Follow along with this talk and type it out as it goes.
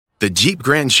The Jeep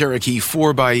Grand Cherokee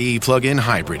 4xe plug-in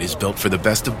hybrid is built for the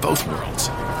best of both worlds.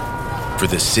 For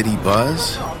the city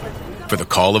buzz, for the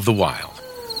call of the wild,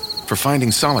 for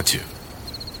finding solitude,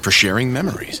 for sharing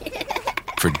memories,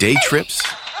 for day trips,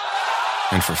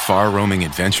 and for far-roaming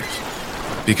adventures.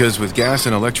 Because with gas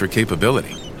and electric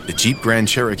capability, the Jeep Grand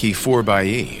Cherokee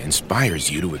 4xe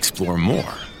inspires you to explore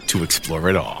more, to explore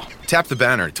it all. Tap the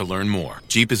banner to learn more.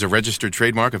 Jeep is a registered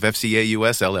trademark of FCA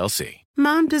US LLC.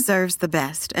 Mom deserves the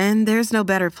best, and there's no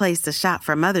better place to shop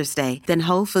for Mother's Day than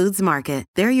Whole Foods Market.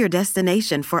 They're your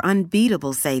destination for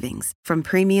unbeatable savings, from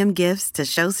premium gifts to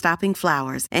show-stopping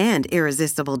flowers and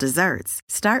irresistible desserts.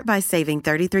 Start by saving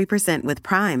 33% with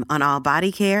Prime on all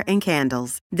body care and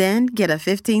candles. Then get a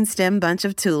 15-stem bunch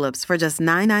of tulips for just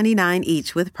 $9.99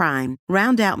 each with Prime.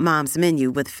 Round out Mom's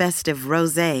menu with festive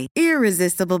rosé,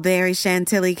 irresistible berry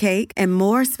chantilly cake, and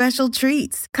more special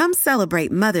treats. Come celebrate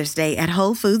Mother's Day at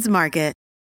Whole Foods Market.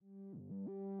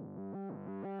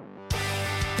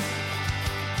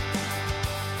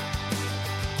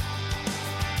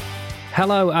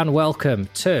 Hello and welcome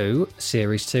to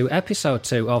Series 2, Episode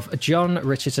 2 of John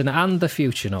Richardson and the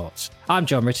Futurenauts. I'm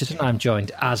John Richardson. I'm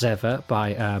joined, as ever,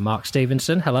 by Mark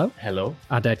Stevenson. Hello. Hello.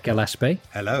 And Ed Gillespie.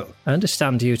 Hello. I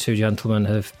understand you two gentlemen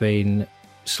have been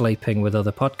sleeping with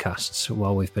other podcasts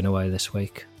while we've been away this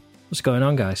week. What's going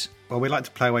on, guys? Well, we like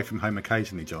to play away from home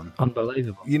occasionally, John.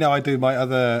 Unbelievable. You know, I do my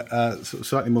other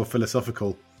slightly more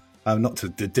philosophical, not to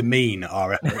demean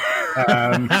our effort.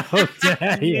 How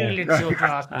dare you?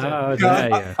 How dare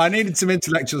you? I needed some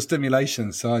intellectual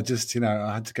stimulation, so I just,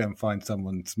 I had to go and find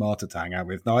someone smarter to hang out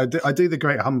with. No, I do the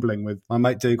great humbling with my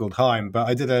mate Dougal Heim, but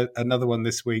I did another one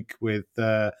this week with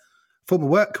former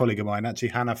work colleague of mine, actually,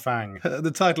 Hannah Fang.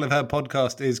 The title of her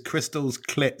podcast is Crystals,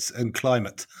 Clits and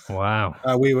Climate. Wow.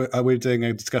 We were doing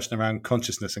a discussion around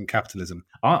consciousness and capitalism.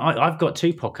 I've got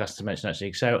two podcasts to mention,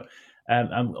 actually. So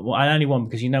I only one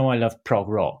because I love prog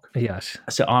rock. Yes.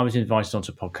 So I was invited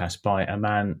onto a podcast by a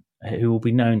man who will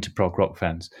be known to prog rock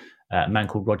fans, a man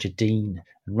called Roger Dean.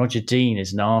 And Roger Dean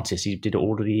is an artist. He did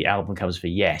all of the album covers for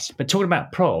Yes. But talking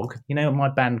about prog, my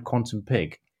band Quantum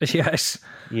Pig. Yes.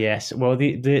 Yes. Well,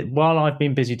 while I've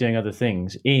been busy doing other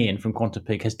things, Ian from Quantum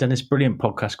Pig has done this brilliant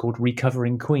podcast called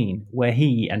Recovering Queen, where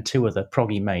he and two other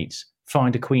proggy mates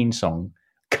find a Queen song,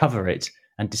 cover it,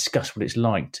 and discuss what it's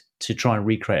like to try and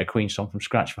recreate a Queen song from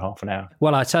scratch for half an hour.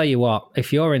 Well, I tell you what,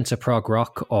 if you're into prog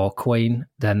rock or Queen,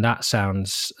 then that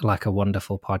sounds like a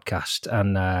wonderful podcast.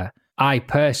 And I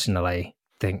personally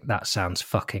think that sounds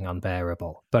fucking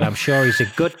unbearable. But I'm sure he's a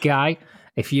good guy.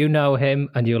 If you know him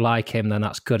and you like him, then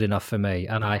that's good enough for me.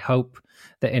 And I hope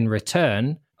that in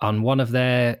return, on one of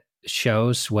their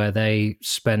shows where they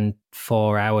spend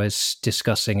 4 hours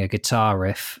discussing a guitar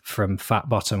riff from Fat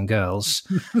Bottom Girls,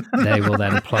 they will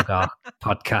then plug our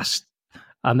podcast.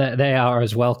 And they are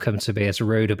as welcome to be as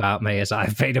rude about me as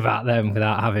I've been about them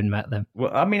without having met them.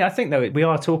 Well, I mean, I think, though, we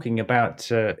are talking about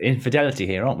infidelity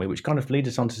here, aren't we? Which kind of leads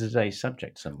us on to today's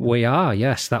subject. We are,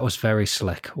 yes. That was very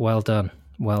slick. Well done.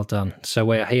 Well done. So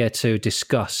we're here to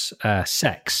discuss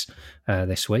sex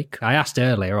this week. I asked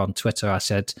earlier on Twitter, I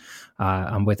said,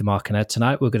 I'm with Mark and Ed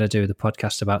tonight. We're going to do the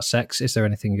podcast about sex. Is there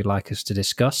anything you'd like us to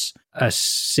discuss? A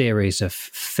series of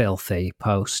filthy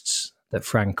posts that,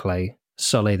 frankly,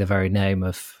 sully the very name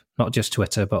of not just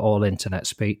Twitter, but all internet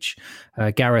speech.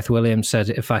 Gareth Williams said,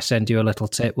 if I send you a little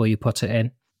tip, will you put it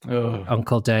in? Oh.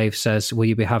 Uncle Dave says, will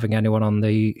you be having anyone on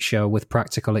the show with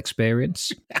practical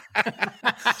experience?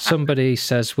 Somebody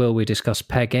says, will we discuss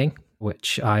pegging?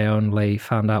 Which I only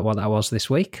found out what that was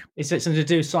this week. Is it something to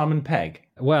do with Simon Pegg?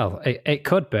 Well, it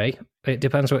could be. It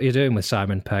depends what you're doing with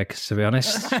Simon Pegg, to be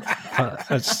honest.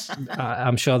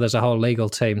 I'm sure there's a whole legal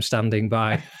team standing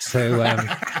by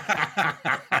to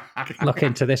look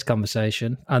into this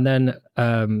conversation. And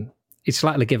then he's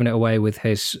slightly given it away with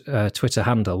his Twitter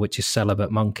handle, which is Celibate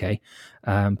Monkey.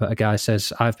 But a guy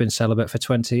says, I've been celibate for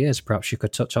 20 years. Perhaps you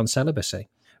could touch on celibacy.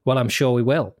 Well, I'm sure we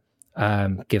will,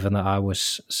 given that I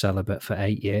was celibate for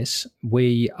 8 years.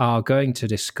 We are going to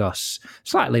discuss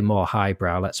slightly more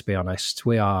highbrow, let's be honest.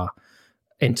 We are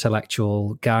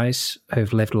intellectual guys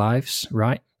who've lived lives,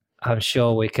 right? I'm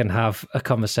sure we can have a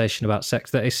conversation about sex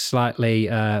that is slightly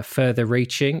further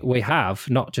reaching. We have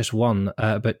not just one,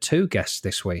 but two guests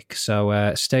this week.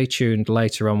 So stay tuned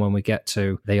later on when we get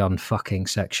to the unfucking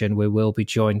section. We will be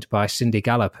joined by Cindy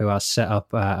Gallop, who has set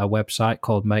up a website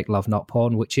called Make Love Not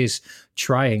Porn, which is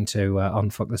trying to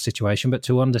unfuck the situation, but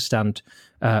to understand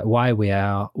why we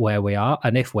are where we are,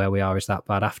 and if where we are is that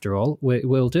bad after all.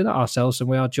 We'll do that ourselves, and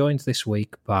we are joined this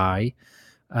week by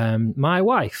my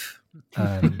wife,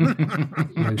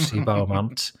 Lucy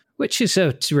Beaumont, which is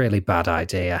a really bad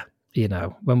idea. you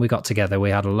know, when we got together,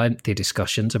 we had lengthy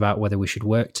discussions about whether we should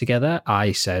work together.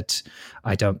 I said,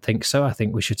 I don't think so. I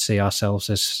think we should see ourselves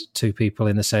as two people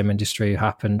in the same industry who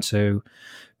happen to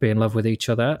be in love with each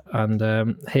other.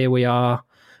 And here we are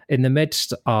in the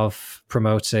midst of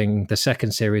promoting the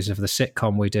second series of the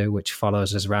sitcom we do, which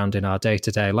follows us around in our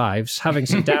day-to-day lives, having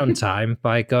some downtime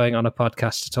by going on a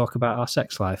podcast to talk about our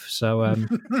sex life. So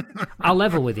I'll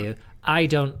level with you. I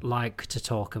don't like to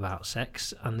talk about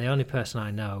sex, and the only person I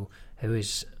know who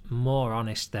is more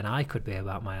honest than I could be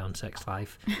about my own sex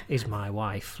life is my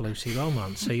wife, Lucy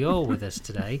Beaumont. So you're with us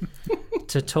today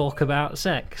to talk about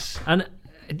sex. And,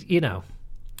 you know,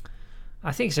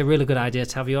 I think it's a really good idea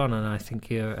to have you on, and I think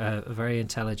you're a very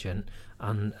intelligent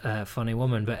and funny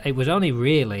woman. But it was only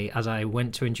really as I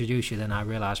went to introduce you, then I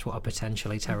realised what a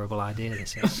potentially terrible idea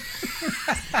this is.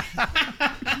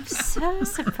 I'm so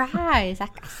surprised. I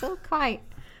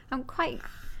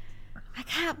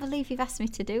can't believe you've asked me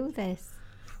to do this.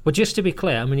 Well, just to be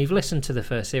clear, I mean, you've listened to the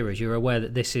first series. You're aware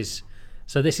that this is,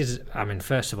 I mean,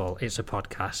 first of all, it's a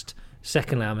podcast.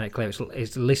 Secondly, I'll make clear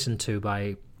it's listened to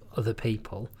by other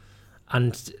people.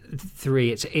 And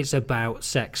three, it's about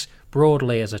sex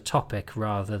broadly as a topic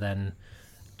rather than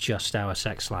just our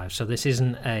sex lives. So this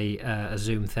isn't a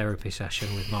Zoom therapy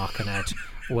session with Mark and Ed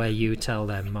where you tell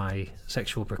them my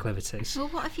sexual proclivities. Well,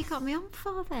 what have you got me on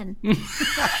for then?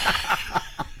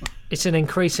 It's an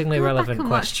increasingly relevant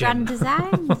question. Grand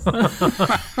Designs.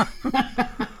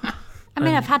 I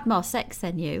mean, I've had more sex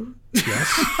than you.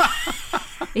 Yes.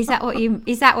 Is that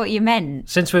what you meant?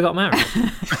 Since we got married.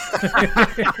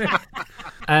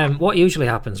 What usually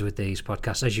happens with these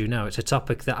podcasts, as you know, it's a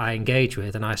topic that I engage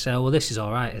with and I say, oh, well, this is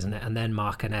all right, isn't it? And then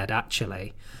Mark and Ed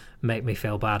actually make me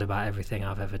feel bad about everything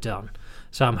I've ever done.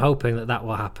 So I'm hoping that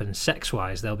will happen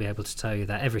sex-wise. They'll be able to tell you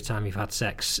that every time you've had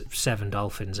sex, 7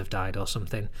 dolphins have died or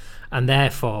something. And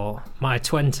therefore, my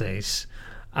 20s,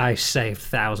 I saved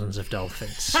thousands of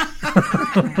dolphins.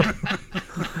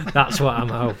 That's what I'm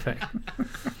hoping.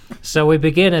 So we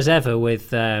begin as ever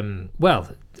with, well,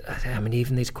 I mean,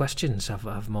 even these questions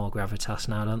have more gravitas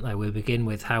now, don't they? We begin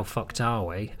with how fucked are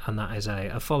we? And that is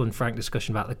a full and frank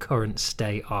discussion about the current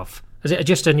state of... Is it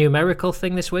just a numerical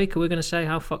thing this week? Are we going to say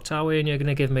how fucked are we and you're going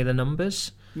to give me the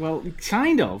numbers? Well,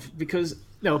 kind of, because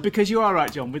you are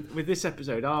right, John. With this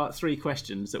episode, our 3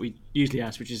 questions that we usually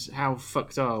ask, which is how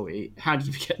fucked are we, how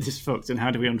did we get this fucked, and how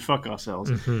do we unfuck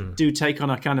ourselves, do take on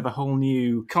a kind of a whole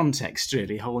new context,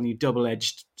 really, a whole new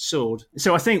double-edged sword.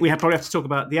 So I think we probably have to talk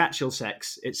about the actual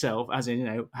sex itself, as in, you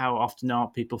know, how often are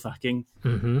people fucking,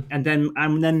 and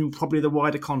then probably the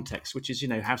wider context, which is, you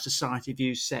know, how society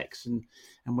views sex and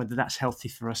whether that's healthy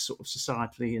for us sort of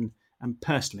societally and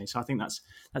personally. So I think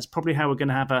that's probably how we're going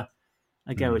to have a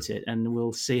go at it, and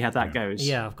we'll see how that goes.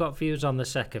 Yeah, I've got views on the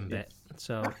second bit,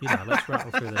 so let's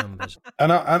rattle through the numbers.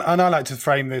 And I like to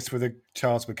frame this with a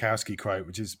Charles Bukowski quote,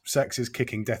 which is, "Sex is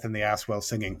kicking death in the ass while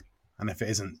singing, and if it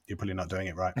isn't, you're probably not doing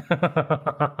it right."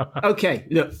 Okay,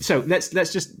 look. So let's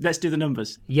do the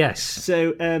numbers. Yes.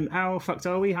 So how fucked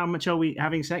are we? How much are we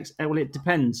having sex? Well, it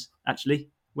depends actually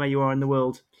where you are in the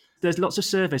world. There's lots of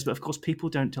surveys, but of course people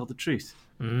don't tell the truth.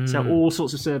 So all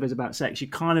sorts of surveys about sex, you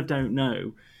kind of don't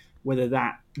know whether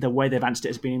the way they've answered it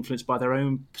has been influenced by their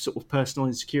own sort of personal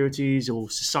insecurities or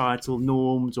societal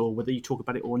norms, or whether you talk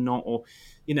about it or not. Or,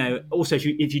 you know, also if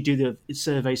you do the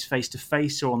surveys face to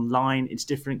face or online, it's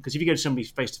different, because if you go to somebody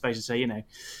face to face and say, you know,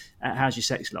 how's your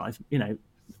sex life, you know,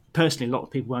 personally, a lot of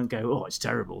people won't go, oh, it's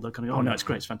terrible. They're kind of go, oh, no, it's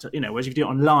great, it's fantastic. You know, whereas if you do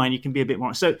it online, you can be a bit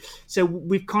more. So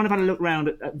we've kind of had a look around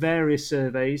at various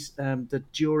surveys. The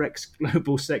Durex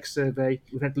Global Sex Survey.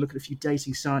 We've had to look at a few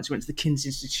dating sites. We went to the King's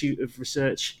Institute of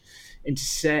Research into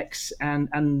Sex,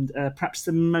 and perhaps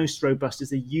the most robust is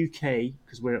the UK,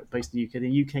 because we're based in the UK,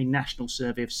 the UK National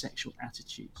Survey of Sexual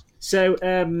Attitudes. So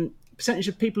percentage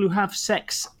of people who have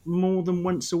sex more than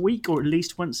once a week, or at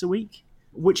least once a week.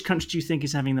 Which country do you think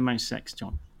is having the most sex,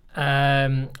 John?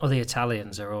 Well, the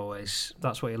Italians are always...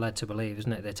 That's what you're led to believe,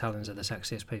 isn't it? The Italians are the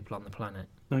sexiest people on the planet.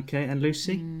 Okay, and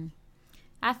Lucy?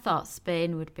 I thought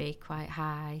Spain would be quite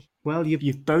high. Well,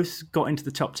 you've both got into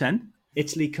the top 10.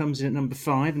 Italy comes in at number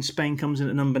 5 and Spain comes in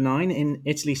at number 9. In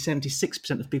Italy,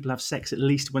 76% of people have sex at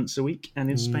least once a week, and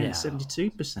in Spain,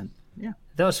 72%. Yeah,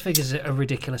 those figures are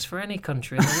ridiculous for any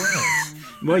country in the world.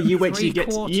 Well, you wait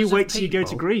till you go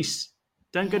to Greece.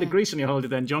 Don't go to Greece on your holiday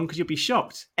then, John, because you'll be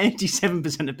shocked.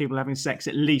 87% of people having sex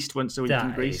at least once a week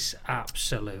in Greece. That is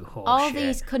absolute horseshit. All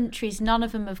these countries, none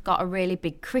of them have got a really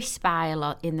big crisp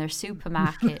aisle in their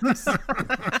supermarkets.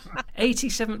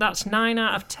 87, that's 9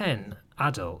 out of 10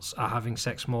 adults are having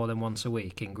sex more than once a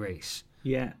week in Greece.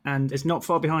 Yeah, and it's not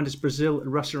far behind as Brazil,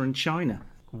 Russia and China.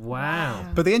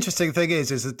 Wow. But the interesting thing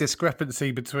is the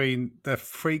discrepancy between the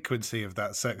frequency of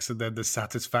that sex and then the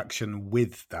satisfaction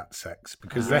with that sex.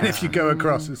 Because then if you go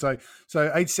across and say, so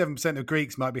 87% of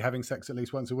Greeks might be having sex at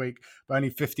least once a week, but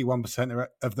only 51%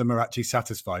 of them are actually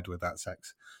satisfied with that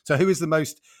sex. So who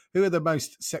are the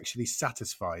most sexually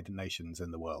satisfied nations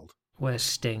in the world? Where's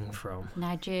Sting from?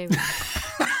 Nigeria.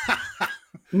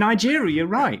 Nigeria, you're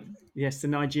right. Yes, the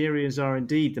Nigerians are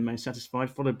indeed the most satisfied,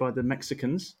 followed by the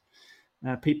Mexicans.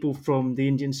 People from the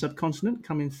Indian subcontinent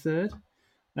come in third.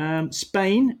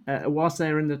 Spain, whilst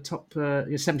they're in the top,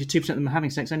 72% of them are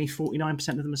having sex, only 49%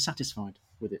 of them are satisfied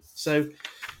with it. So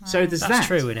there's that. That's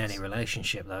true in any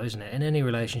relationship, though, isn't it? In any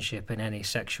relationship, in any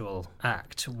sexual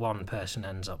act, one person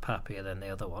ends up happier than the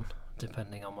other one,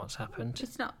 depending on what's happened.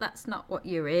 That's not what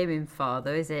you're aiming for,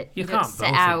 though, is it? You can't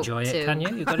both enjoy it, can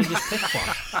you? You've got to just pick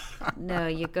one. No,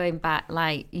 you're going back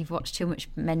like you've watched too much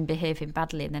men behaving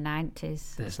badly in the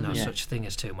 90s. There's no such thing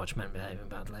as too much men behaving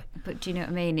badly. But do you know what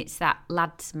I mean? It's that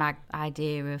lads mag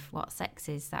idea of what sex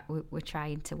is that we're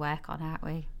trying to work on, aren't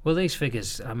we? Well, these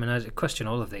figures, I mean, I question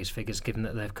all of these figures given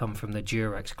that they've come from the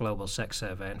Durex Global Sex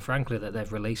Survey, and frankly that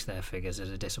they've released their figures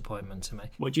is a disappointment to me.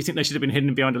 What, do you think they should have been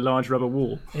hidden behind a large rubber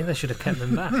wall? Yeah, they should have kept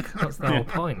them back. That's the whole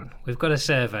point. We've got a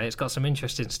survey, it's got some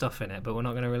interesting stuff in it, but we're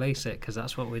not going to release it because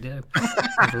that's what we do.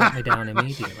 They've let me down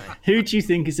immediately. Who do you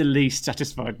think is the least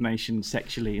satisfied nation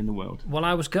sexually in the world? Well,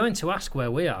 I was going to ask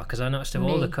where we are because I noticed of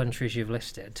all the countries you've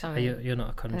listed, you're not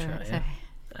a country, are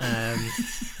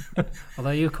you?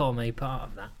 Although you call me part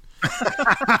of that.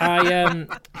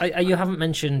 You haven't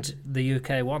mentioned the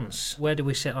UK once. Where do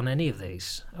we sit on any of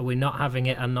these? Are we not having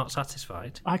it and not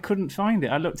satisfied? I couldn't find it.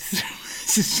 I looked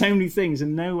through so many things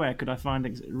and nowhere could I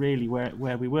find really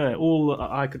where we were. All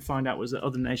I could find out was that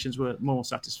other nations were more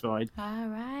satisfied. All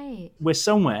right. We're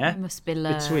somewhere must be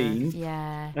between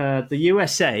the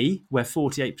USA, where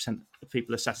 48% of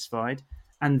people are satisfied,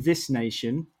 and this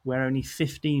nation, where only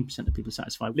 15% of people are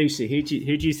satisfied. Lucy, who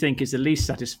do you think is the least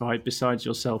satisfied besides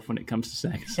yourself when it comes to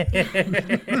sex?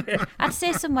 I'd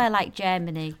say somewhere like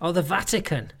Germany. Oh, the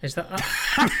Vatican. Is that?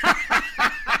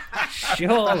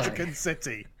 Surely. Vatican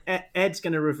City. Ed's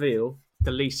going to reveal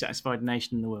the least satisfied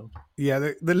nation in the world. Yeah,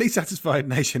 the least satisfied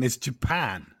nation is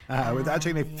Japan, with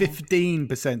actually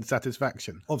 15%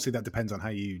 satisfaction. Obviously, that depends on how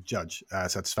you judge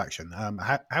satisfaction.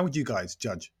 How would you guys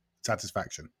judge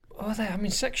satisfaction? Oh,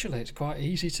 sexually, it's quite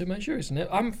easy to measure, isn't it?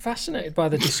 I'm fascinated by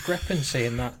the discrepancy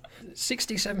in that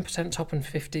 67% top and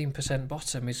 15%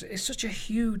 bottom is such a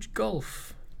huge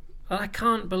gulf. And I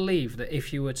can't believe that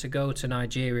if you were to go to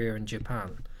Nigeria and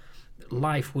Japan,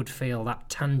 life would feel that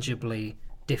tangibly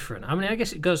different. I mean, I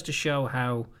guess it goes to show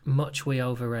how much we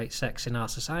overrate sex in our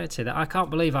society. That I can't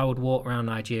believe I would walk around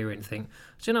Nigeria and think,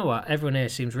 do you know what, everyone here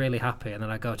seems really happy, and then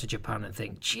I go to Japan and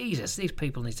think, Jesus, these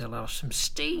people need to let off some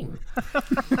steam.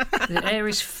 The air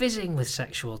is fizzing with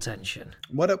sexual tension.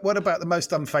 What about the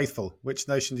most unfaithful? Which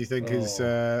nation do you think is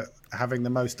having the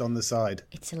most on the side?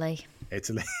 Italy.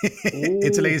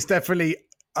 Italy is definitely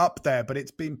up there, but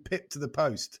it's been pipped to the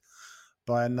post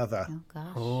by another. Oh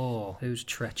gosh. Oh, who's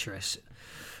treacherous?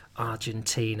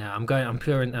 Argentina.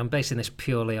 I'm basing this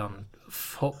purely on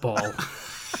football.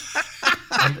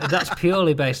 And that's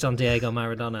purely based on Diego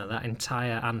Maradona. That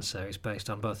entire answer is based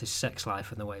on both his sex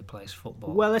life and the way he plays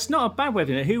football. Well, it's not a bad way of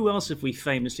doing it. Who else have we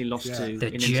famously lost to the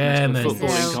in Germans. international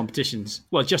footballing competitions?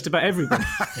 Well, just about everybody.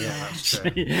 Yeah, that's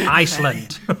true.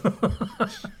 Iceland.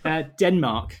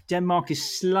 Denmark. Denmark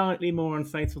is slightly more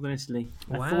unfaithful than Italy.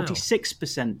 Wow.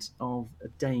 46% of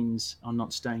Danes are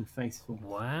not staying faithful.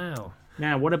 Wow.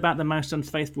 Now, what about the most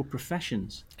unfaithful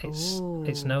professions?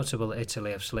 It's notable that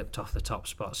Italy have slipped off the top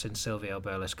spot since Silvio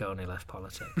Berlusconi left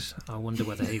politics. I wonder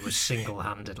whether he was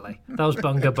single-handedly. Those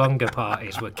bunga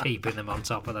parties were keeping them on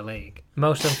top of the league.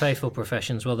 Most unfaithful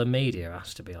professions, well, the media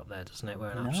has to be up there, doesn't it?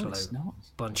 We're an absolute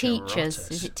bunch of rotters.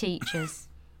 Teachers. Is it teachers?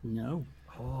 No.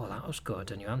 Oh, that was good,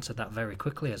 and you answered that very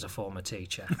quickly as a former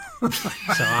teacher.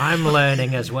 So I'm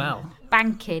learning as well.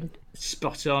 Banking.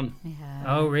 Spot on. Yeah.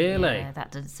 Oh, really? Yeah,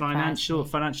 that doesn't surprise me.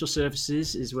 Financial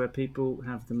services is where people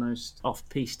have the most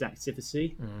off-piste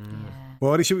activity.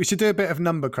 Well, we should do a bit of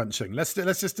number crunching. Let's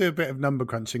just do a bit of number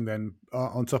crunching then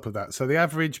on top of that. So the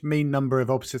average mean number of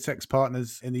opposite sex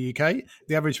partners in the UK,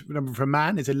 the average number for a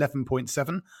man is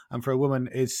 11.7 and for a woman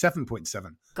is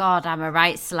 7.7. God, I'm a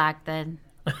right slag then.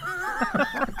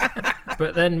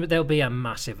 But then there'll be a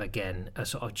massive, again, a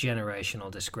sort of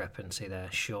generational discrepancy there,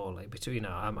 surely. Between,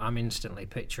 I'm instantly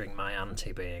picturing my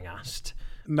auntie being asked.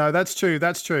 No, that's true.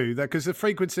 Because the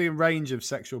frequency and range of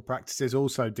sexual practices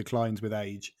also declines with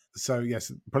age. So,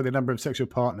 yes, probably the number of sexual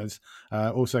partners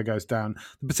also goes down.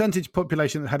 The percentage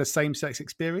population that had a same-sex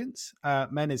experience,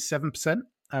 men is 7%,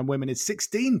 and women is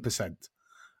 16%.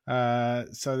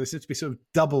 So there seems to be sort of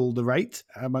double the rate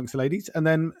amongst the ladies. And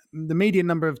then the median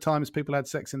number of times people had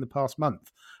sex in the past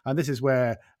month. And this is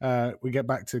where we get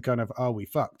back to kind of, are we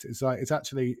fucked? It's like,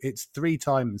 it's 3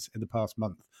 times in the past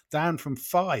month, down from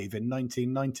 5 in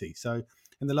 1990. So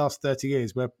in the last 30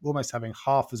 years, we're almost having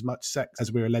half as much sex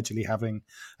as we were allegedly having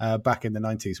back in the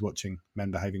 90s, watching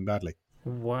men behaving badly.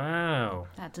 Wow.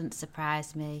 That doesn't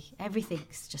surprise me.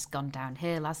 Everything's just gone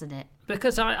downhill, hasn't it?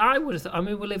 Because I would have,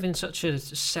 we live in such a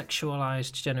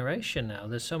sexualized generation now.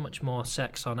 There's so much more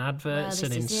sex on adverts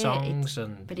and in songs.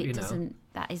 But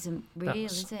that isn't real,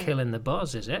 is it? Killing the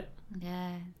buzz, is it?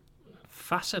 Yeah.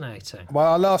 Fascinating.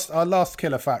 Well, our last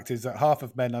killer fact is that half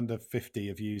of men under 50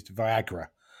 have used Viagra,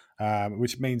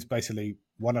 which means basically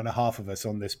 1.5 of us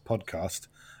on this podcast.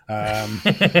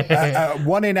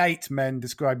 1 in 8 men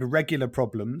describe regular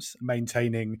problems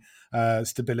maintaining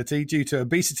stability due to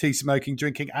obesity, smoking,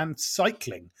 drinking, and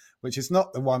cycling, which is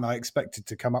not the one I expected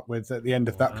to come up with at the end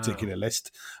of that particular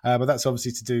list. But that's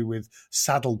obviously to do with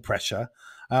saddle pressure.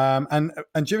 And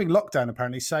during lockdown,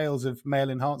 apparently, sales of male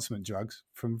enhancement drugs,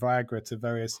 from Viagra to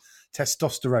various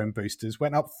testosterone boosters,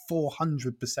 went up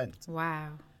 400%.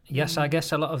 Wow. Yes, I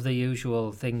guess a lot of the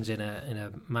usual things in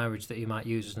a marriage that you might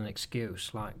use as an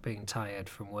excuse, like being tired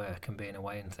from work and being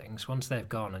away and things, once they've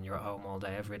gone and you're at home all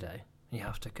day every day, you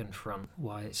have to confront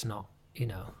why it's not,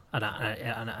 and I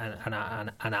don't.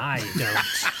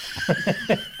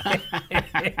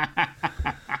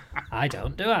 I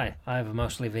don't, do I? I have a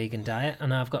mostly vegan diet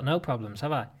and I've got no problems,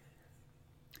 have I?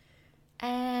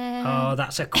 Oh,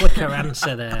 that's a quicker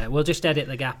answer there. We'll just edit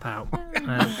the gap out.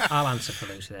 I'll answer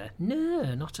for Lucy there.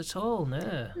 No, not at all,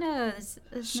 no. No,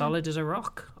 there's solid as a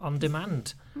rock, on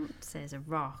demand. I wouldn't say as a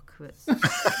rock. But...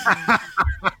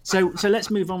 So let's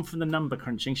move on from the number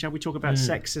crunching. Shall we talk about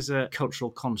sex as a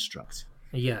cultural construct?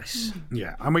 Yes.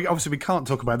 Yeah, and we can't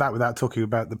talk about that without talking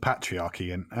about the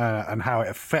patriarchy and how it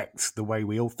affects the way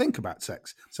we all think about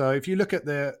sex. So if you look at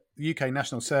the UK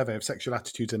National Survey of Sexual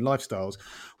Attitudes and Lifestyles,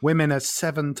 women are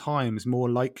 7 times more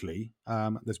likely,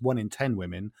 there's 1 in 10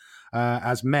 women,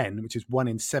 as men, which is 1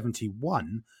 in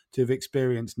 71, to have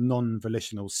experienced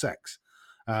non-volitional sex,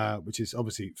 which is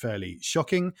obviously fairly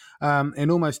shocking.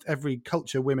 In almost every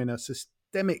culture, women are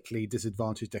systemically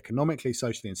disadvantaged economically,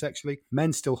 socially and sexually.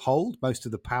 Men still hold most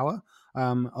of the power,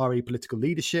 re political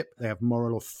leadership. They have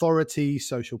moral authority,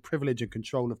 social privilege and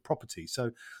control of property.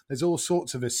 So there's all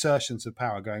sorts of assertions of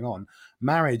power going on.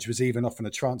 Marriage was even often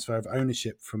a transfer of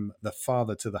ownership from the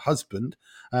father to the husband.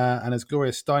 And as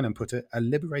Gloria Steinem put it, a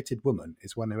liberated woman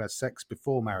is one who has sex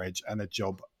before marriage and a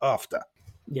job after.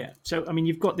 Yeah. So,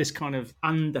 you've got this kind of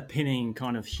underpinning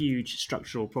kind of huge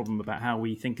structural problem about how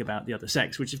we think about the other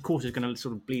sex, which of course is going to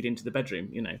sort of bleed into the bedroom.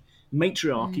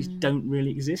 Matriarchies don't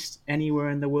really exist anywhere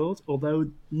in the world, although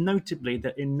notably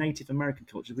that in Native American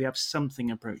culture, we have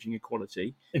something approaching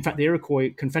equality. In fact, the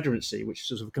Iroquois Confederacy, which is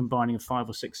sort of a combining of 5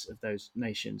 or 6 of those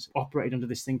nations, operated under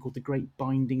this thing called the Great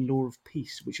Binding Law of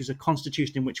Peace, which was a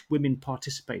constitution in which women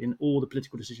participate in all the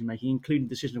political decision-making, including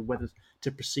the decision of whether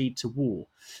to proceed to war.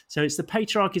 So it's the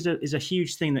patriarchy is a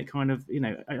huge thing that kind of,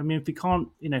 if we can't,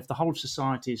 if the whole of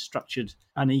society is structured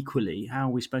unequally, how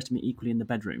are we supposed to meet equally in the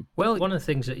bedroom? Well, one of the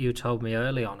things that you told me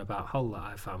early on about Hull that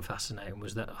I found fascinating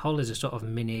was that Hull is a sort of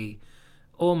mini,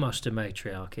 almost a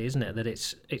matriarchy, isn't it? That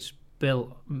it's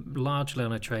built largely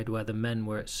on a trade where the men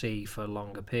were at sea for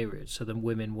longer periods, so the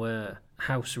women were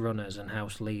house runners and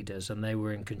house leaders, and they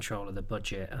were in control of the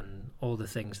budget and all the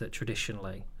things that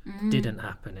traditionally didn't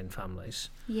happen in families.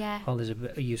 Yeah. Hull is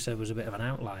you said was a bit of an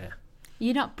outlier.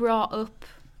 You're not brought up,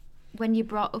 when you're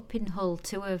brought up in Hull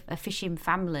to a fishing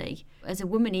family, as a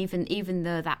woman, even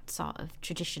though that sort of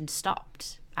tradition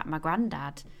stopped at my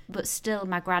granddad, but still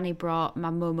my granny brought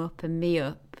my mum up and me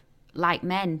up like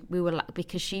men. We were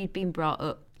because she'd been brought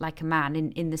up like a man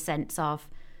in the sense of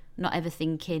not ever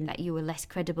thinking that you were less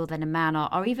credible than a man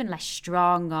or even less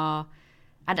strong, or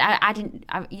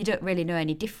you don't really know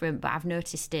any different, but I've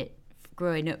noticed it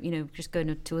growing up, just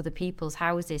going up to other people's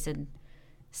houses and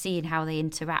seeing how they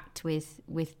interact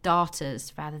with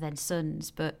daughters rather than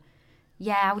sons. But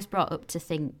yeah, I was brought up to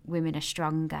think women are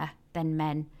stronger than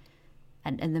men,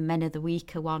 and the men are the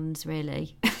weaker ones,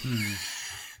 really.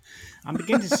 I'm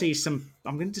beginning to see some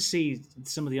of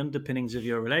the underpinnings of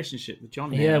your relationship with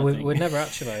John. Yeah, we've never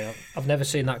actually. I've never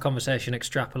seen that conversation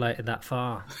extrapolated that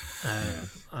far,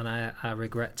 and I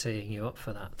regret teeing you up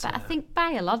for that. But I think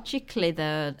biologically,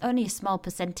 though, only a small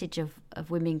percentage of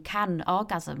women can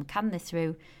orgasm, can they,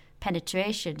 through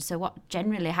penetration? So what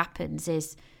generally happens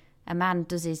is a man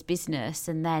does his business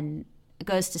and then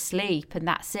goes to sleep, and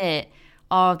that's it.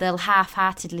 Or they'll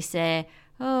half-heartedly say,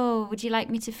 oh, would you like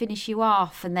me to finish you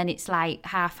off? And then it's like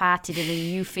half-hearted and then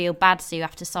you feel bad, so you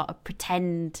have to sort of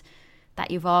pretend that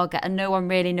you've orgasmed, and no one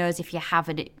really knows if you have,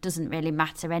 and it doesn't really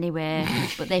matter anyway,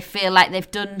 but they feel like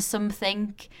they've done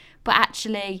something. But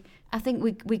actually, I think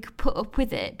we could put up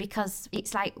with it because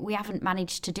it's like we haven't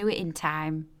managed to do it in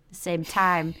time, the same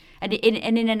time. And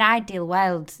in an ideal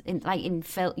world,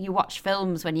 you watch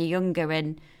films when you're younger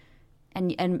and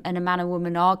a man and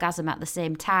woman orgasm at the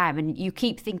same time, and you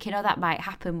keep thinking, oh, that might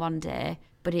happen one day,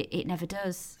 but it never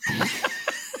does.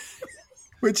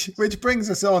 Which brings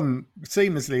us on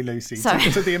seamlessly, Lucy,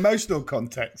 to the emotional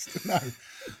context. No,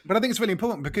 but I think it's really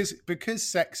important because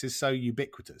sex is so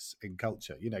ubiquitous in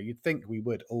culture. You know, you'd think we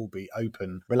would all be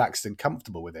open, relaxed, and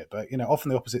comfortable with it, but you know, often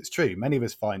the opposite's true. Many of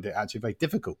us find it actually very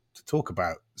difficult to talk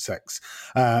about sex.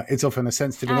 It's often a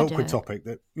sensitive and awkward topic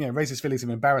that raises feelings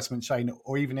of embarrassment, shame,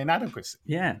 or even inadequacy.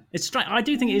 Yeah, it's strange. I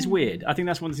do think it is weird. I think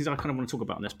that's one of the things I kind of want to talk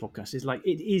about on this podcast. Is like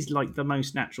it is like the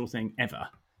most natural thing ever.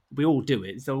 We all do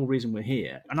it. It's the whole reason we're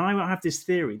here. And I have this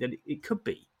theory that it could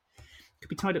be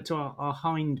tied up to our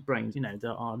hind brains,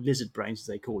 our lizard brains, as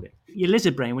they call it. Your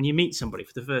lizard brain, when you meet somebody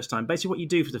for the first time, basically what you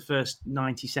do for the first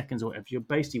 90 seconds or whatever, you're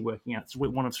basically working out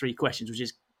one of three questions, which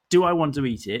is, do I want to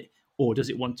eat it, or does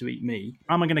it want to eat me?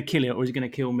 Am I going to kill it, or is it going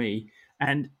to kill me?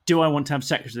 And do I want to have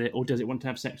sex with it, or does it want to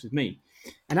have sex with me?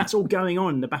 And that's all going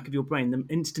on in the back of your brain the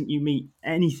instant you meet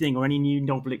anything or any new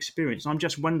novel experience. I'm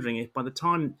just wondering if by the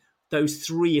time those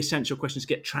three essential questions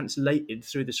get translated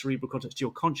through the cerebral cortex to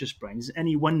your conscious brain, is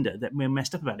any wonder that we're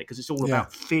messed up about it? Because it's all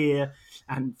about fear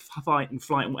and fight and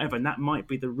flight and whatever. And that might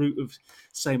be the root of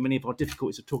so many of our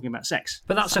difficulties of talking about sex.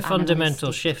 But that's a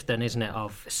fundamental shift then, isn't it,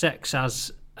 of sex as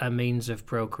a means of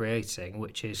procreating,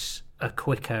 which is a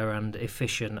quicker and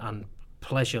efficient and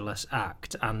pleasureless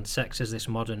act, and sex as this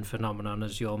modern phenomenon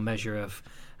as your measure of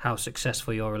how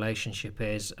successful your relationship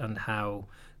is and how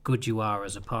good you are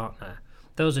as a partner.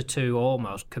 Those are two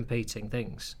almost competing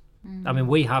things. I mean,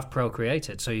 we have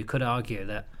procreated, so you could argue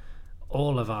that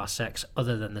all of our sex,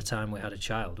 other than the time we had a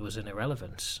child, was an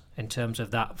irrelevance in terms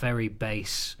of that very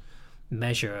base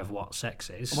measure of what sex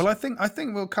is. Well, I think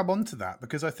we'll come on to that,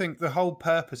 because I think the whole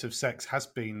purpose of sex has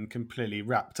been completely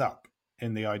wrapped up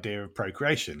in the idea of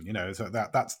procreation. So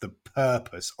that's the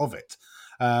purpose of it.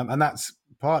 And that's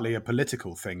partly a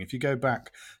political thing. If you go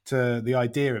back to the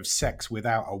idea of sex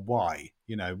without a why,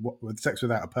 with sex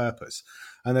without a purpose.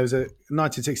 And there was a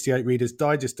 1968 Reader's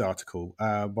Digest article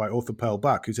by author Pearl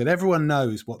Buck, who said, everyone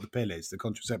knows what the pill is, the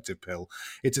contraceptive pill.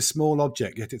 It's a small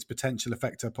object, yet its potential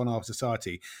effect upon our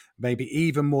society may be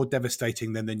even more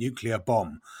devastating than the nuclear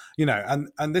bomb.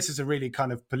 And this is a really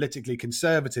kind of politically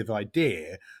conservative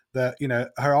idea that,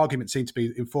 her argument seemed to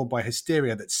be informed by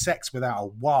hysteria that sex without a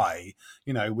why,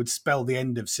 would spell the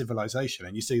end of civilization.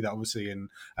 And you see that obviously in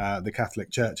the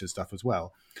Catholic Church and stuff as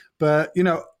well. But,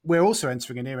 we're also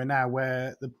entering an era now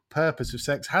where the purpose of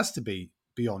sex has to be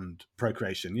beyond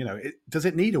procreation. Does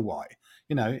it need a why?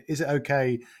 Is it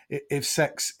okay if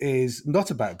sex is not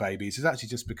about babies? It's actually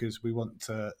just because we want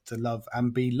to love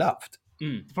and be loved.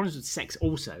 The problem with sex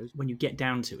also, when you get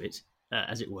down to it,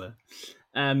 as it were,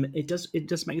 it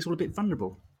does make us all a bit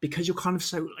vulnerable, because you're kind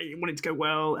of you want it to go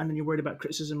well, and then you're worried about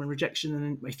criticism and rejection. And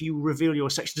then if you reveal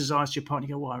your sexual desires to your partner,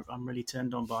 you go, well, I'm really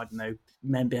turned on by, I don't know,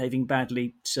 men behaving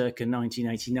badly circa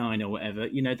 1989 or whatever,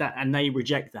 that, and they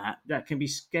reject that can be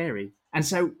scary. And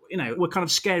so, we're kind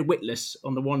of scared witless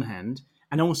on the one hand.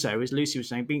 And also, as Lucy was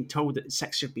saying, being told that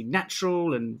sex should be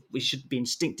natural and we should be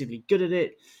instinctively good at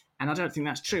it. And I don't think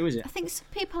that's true, is it? I think some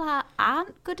people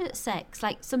aren't good at sex.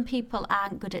 Like some people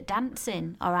aren't good at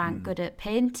dancing or aren't good at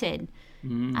painting.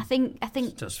 I think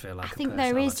it does feel like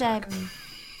there is. I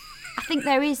think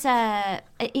there is a.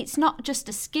 It's not just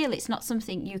a skill. It's not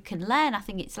something you can learn. I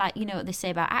think it's like what they say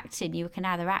about acting. You can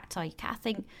either act or you can't. I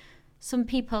think some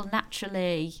people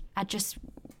naturally are just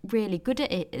really good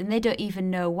at it, and they don't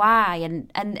even know why.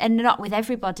 And not with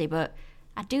everybody, but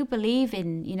I do believe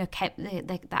in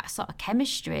that sort of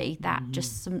chemistry that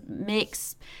just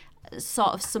makes sort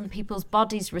of some people's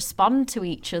bodies respond to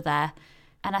each other,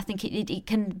 and I think it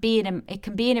can be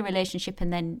in a relationship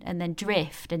and then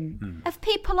drift. And have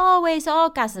people always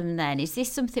orgasm? Then is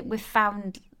this something we've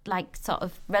found like sort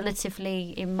of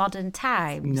relatively in modern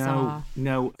times?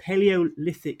 No.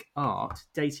 Paleolithic art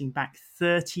dating back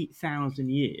 30,000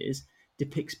 years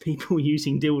depicts people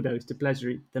using dildos to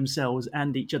pleasure themselves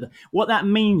and each other. What that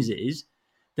means is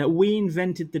that we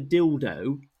invented the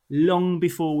dildo long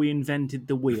before we invented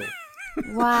the wheel.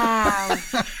 Wow.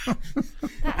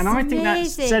 And I think that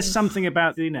says something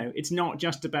about, it's not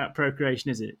just about procreation,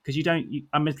 is it?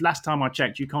 Because last time I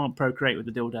checked, you can't procreate with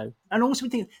a dildo. And also we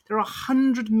think there are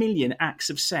 100 million acts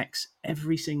of sex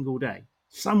every single day.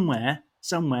 Somewhere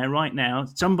somewhere right now,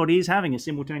 somebody is having a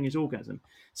simultaneous orgasm.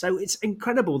 So it's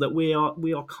incredible that we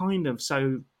are kind of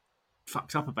so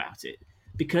fucked up about it,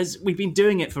 because we've been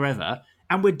doing it forever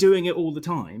and we're doing it all the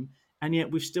time, and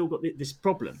yet we've still got this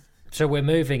problem. So we're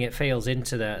moving, it feels,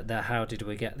 into the how did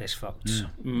we get this fucked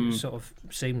sort of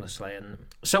seamlessly. And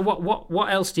so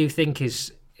what else do you think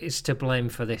is to blame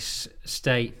for this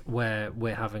state where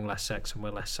we're having less sex and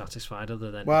we're less satisfied,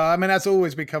 other than... Well, I mean, as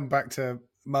always, we come back to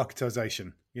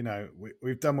marketisation. You know,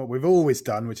 we've done what we've always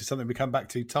done, which is something we come back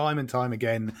to time and time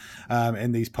again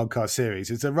in these podcast series,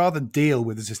 is to rather deal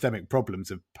with the systemic problems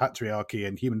of patriarchy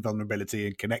and human vulnerability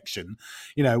and connection.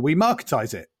 You know, we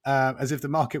marketise it as if the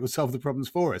market will solve the problems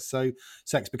for us. So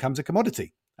sex becomes a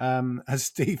commodity. As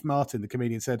Steve Martin, the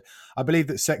comedian, said, I believe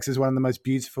that sex is one of the most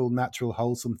beautiful, natural,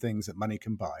 wholesome things that money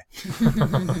can buy.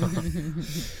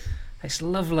 It's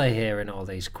lovely hearing all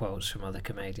these quotes from other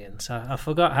comedians. I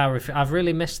forgot how... I've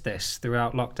really missed this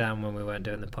throughout lockdown when we weren't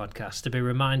doing the podcast, to be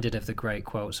reminded of the great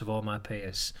quotes of all my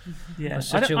peers. Yeah,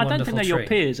 I don't think they're your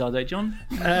peers, are they, John?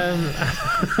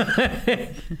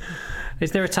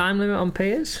 Is there a time limit on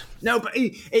peers? No, but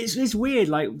it's weird,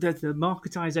 like the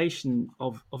marketisation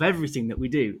of everything that we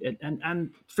do.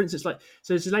 And for instance, like,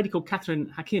 so there's a lady called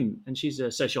Catherine Hakim, and she's a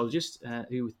sociologist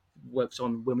who works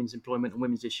on women's employment and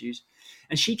women's issues.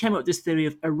 And she came up with this theory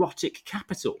of erotic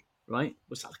capital, right?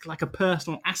 It's like a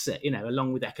personal asset, you know,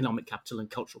 along with economic capital and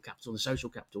cultural capital and social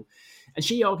capital. And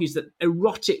she argues that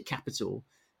erotic capital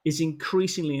is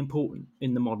increasingly important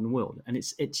in the modern world. And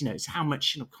it's you know, it's how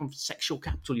much, you know, kind of sexual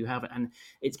capital you have, and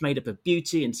it's made up of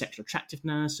beauty and sexual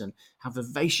attractiveness and how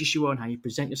vivacious you are and how you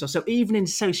present yourself. So even in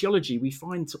sociology, we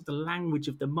find sort of the language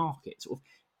of the market sort of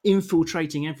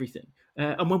infiltrating everything.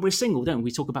 And when we're single, don't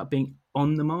we talk about being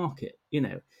on the market, you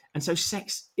know? And so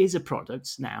sex is a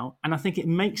product now, and I think it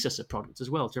makes us a product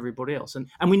as well to everybody else. And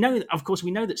we know, of course,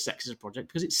 we know that sex is a product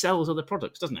because it sells other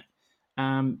products, doesn't it?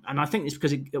 And I think it's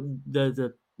because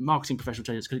the marketing professional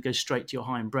tells us because it goes straight to your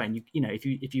hind brain. You know, if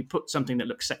you put something that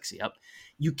looks sexy up,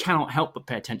 you cannot help but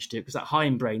pay attention to it, because that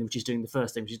hind brain, which is doing the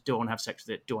first thing, which is do I want to have sex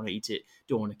with it, do I want to eat it,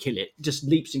 do I want to kill it, just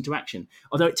leaps into action.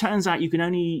 Although it turns out you can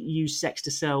only use sex to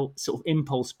sell sort of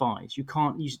impulse buys. You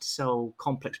can't use it to sell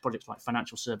complex projects like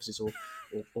financial services or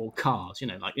cars. You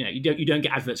know, like, you know, you don't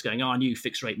get adverts going, our new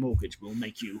fixed rate mortgage will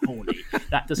make you horny.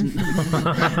 That doesn't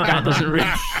really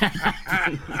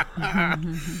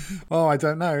Oh, I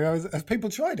don't know. Have people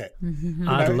tried it?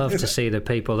 I'd love to see the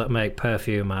people that make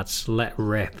perfume ads let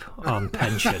rip on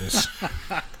pensions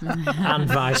and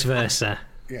vice versa.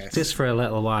 Yes. Just for a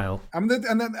little while. And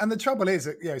the trouble is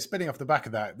that, you know, spinning off the back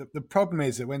of that, the problem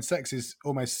is that when sex is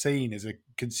almost seen as a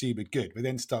consumer good, we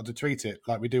then start to treat it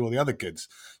like we do all the other goods.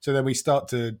 So then we start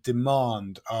to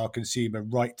demand our consumer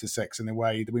right to sex in a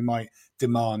way that we might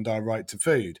demand our right to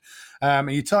food.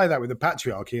 And you tie that with the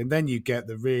patriarchy, and then you get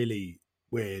the really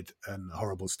weird and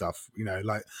horrible stuff, you know,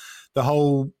 like the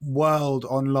whole world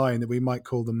online that we might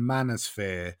call the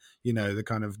manosphere, you know, the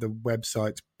kind of the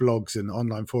websites, blogs and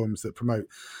online forums that promote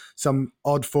some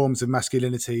odd forms of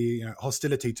masculinity, you know,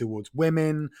 hostility towards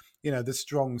women, you know, the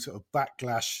strong sort of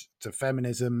backlash to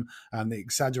feminism and the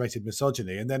exaggerated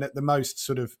misogyny. And then at the most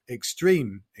sort of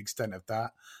extreme extent of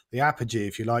that, the apogee,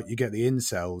 if you like, you get the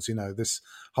incels, you know, this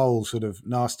whole sort of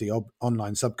nasty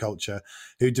online subculture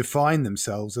who define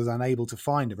themselves as unable to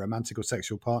find a romantic or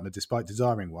sexual partner despite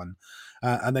desiring one.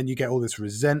 And then you get all this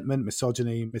resentment,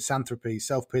 misogyny, misanthropy,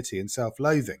 self-pity and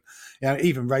self-loathing, you know,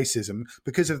 even racism,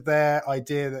 because of their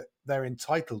idea that they're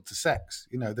entitled to sex,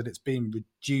 you know, that it's been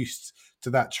reduced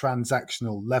to that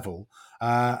transactional level,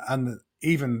 and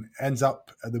even ends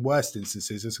up at the worst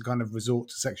instances as a kind of resort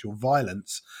to sexual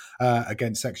violence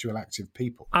against sexual active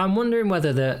people. I'm wondering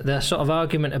whether the sort of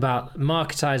argument about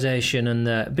marketisation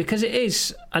and because it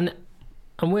is, and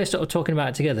we're sort of talking about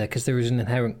it together because there is an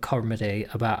inherent comedy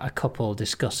about a couple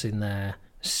discussing their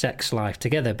sex life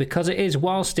together, because it is,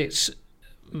 whilst it's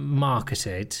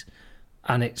marketed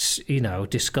and it's, you know,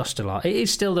 discussed a lot, it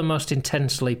is still the most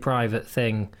intensely private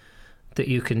thing that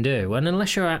you can do. And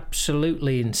unless you're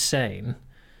absolutely insane,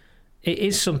 it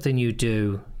is something you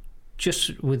do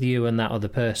just with you and that other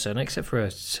person, except for a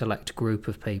select group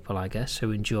of people, I guess,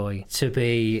 who enjoy to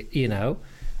be, you know,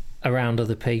 around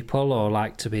other people or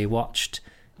like to be watched.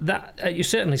 That you're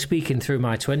certainly speaking through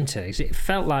my 20s. It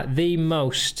felt like the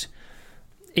most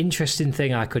interesting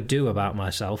thing I could do about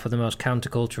myself, or the most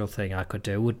countercultural thing I could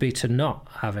do, would be to not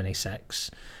have any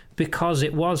sex, because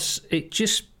it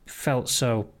just felt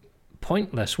so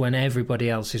pointless when everybody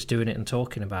else is doing it and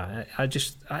talking about it.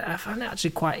 I find it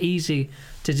actually quite easy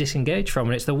to disengage from,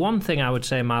 and it's the one thing I would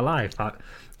say in my life, like,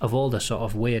 of all the sort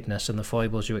of weirdness and the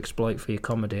foibles you exploit for your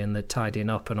comedy and the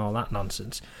tidying up and all that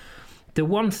nonsense, The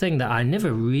one thing that I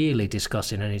never really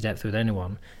discussed in any depth with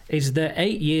anyone is the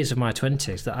 8 years of my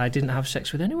 20s that I didn't have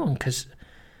sex with anyone, because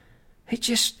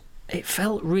it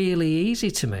felt really easy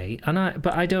to me.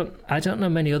 But I don't know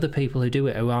many other people who do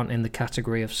it who aren't in the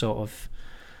category of sort of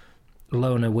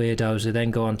loner weirdos who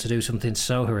then go on to do something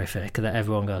so horrific that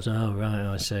everyone goes, oh, right,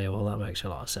 I see, well, that makes a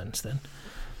lot of sense then.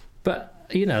 But,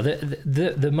 you know,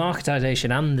 the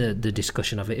marketisation and the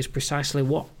discussion of it is precisely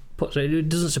what puts it. It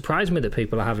doesn't surprise me that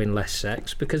people are having less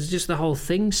sex, because just the whole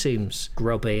thing seems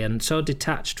grubby and so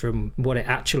detached from what it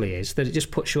actually is that it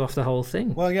just puts you off the whole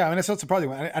thing. Well, yeah, I mean, it's not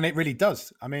surprising, and it really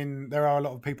does. I mean, there are a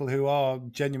lot of people who are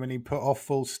genuinely put off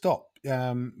full stop.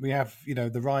 We have, you know,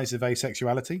 the rise of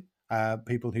asexuality.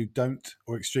 People who don't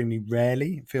or extremely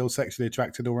rarely feel sexually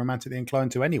attracted or romantically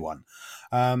inclined to anyone.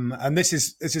 And this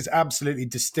is absolutely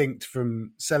distinct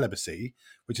from celibacy,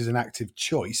 which is an active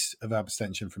choice of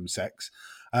abstention from sex.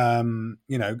 You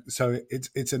know, so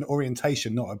it's an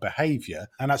orientation, not a behaviour.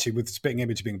 And actually, with Spitting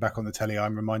Image being back on the telly,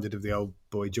 I'm reminded of the old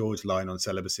Boy George line on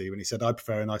celibacy when he said, "I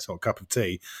prefer a nice hot cup of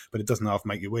tea, but it doesn't half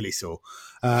make your willy sore."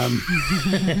 But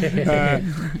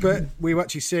we were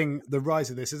actually seeing the rise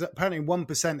of this. Is apparently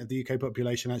 1% of the UK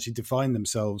population actually define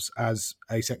themselves as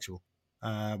asexual.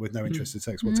 With no interest in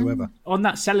sex whatsoever. On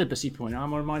that celibacy point,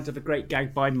 I'm reminded of a great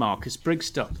gag by Marcus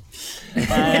Brigstocke.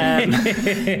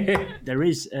 There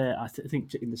is, I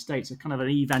think, in the States, a kind of an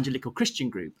evangelical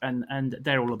Christian group, and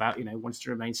they're all about, you know, wants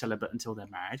to remain celibate until they're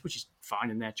married, which is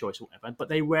fine in their choice or whatever. But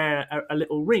they wear a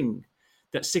little ring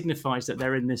that signifies that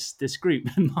they're in this group.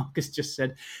 And Marcus just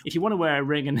said, if you want to wear a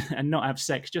ring and not have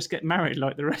sex, just get married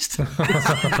like the rest of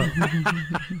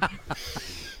us.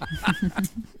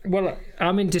 Well,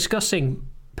 I mean, discussing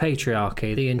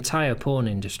patriarchy, the entire porn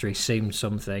industry seems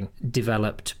something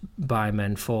developed by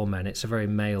men for men. It's a very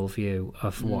male view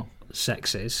of what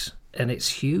sex is, and it's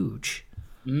huge.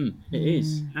 It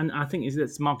is. And I think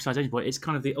that's marketisation point. It's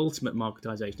kind of the ultimate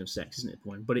marketisation of sex, isn't it,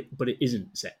 point? But it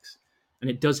isn't sex. And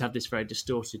it does have this very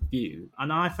distorted view.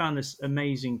 And I found this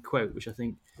amazing quote, which I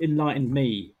think enlightened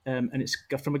me. And it's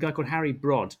from a guy called Harry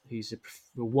Broad, he's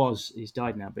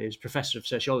died now, but he was professor of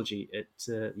sociology at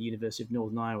the University of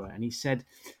Northern Iowa. And he said,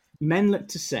 men look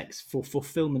to sex for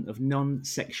fulfillment of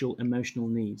non-sexual emotional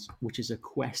needs, which is a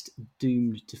quest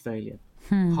doomed to failure.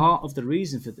 Part of the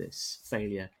reason for this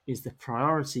failure is the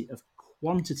priority of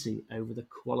quantity over the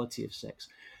quality of sex,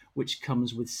 which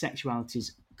comes with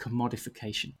sexuality's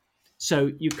commodification.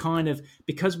 So you kind of,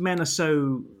 because men are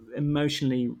so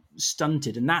emotionally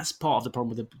stunted, and that's part of the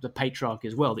problem with the patriarchy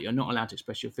as well, that you're not allowed to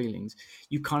express your feelings,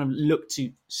 you kind of look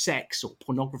to sex or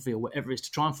pornography or whatever it is to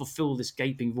try and fulfill this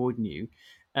gaping void in you,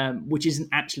 which isn't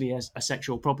actually a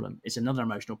sexual problem. It's another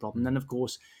emotional problem. And then, of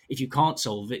course, if you can't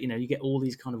solve it, you know, you get all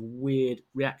these kind of weird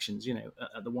reactions, you know,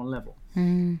 at the one level.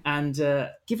 And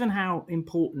given how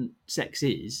important sex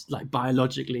is, like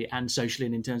biologically and socially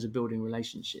and in terms of building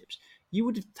relationships, you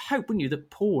would hope, wouldn't you, that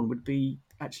porn would be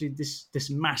actually this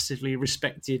massively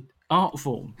respected art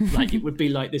form. Like it would be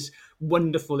like this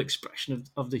wonderful expression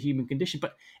of the human condition.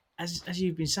 But as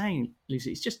you've been saying,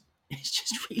 Lucy, it's just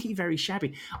really very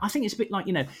shabby. I think it's a bit like,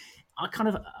 you know, I kind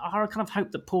of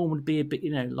hope that porn would be a bit,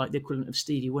 you know, like the equivalent of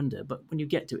Stevie Wonder. But when you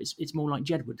get to it, it's more like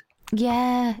Jedward.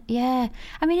 Yeah.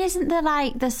 I mean, isn't there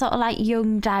like the sort of like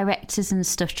young directors and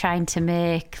stuff trying to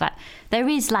make like, there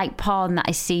is like porn that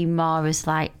I see more as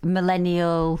like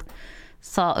millennial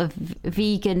sort of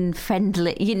vegan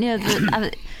friendly, you know,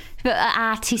 but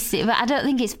artistic. But I don't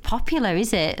think it's popular,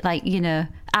 is it? Like, you know,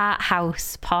 art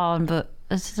house porn, but.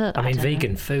 I mean,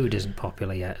 vegan food isn't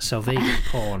popular yet, so vegan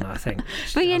porn, I think.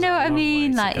 But you know what I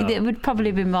mean? Like, it would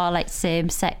probably be more like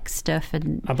same-sex stuff.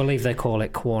 And I believe they call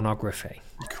it pornography.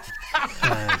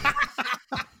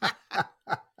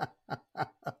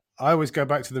 I always go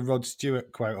back to the Rod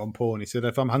Stewart quote on porn. He said,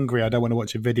 "If I'm hungry, I don't want to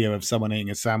watch a video of someone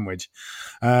eating a sandwich."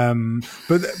 But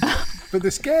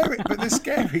the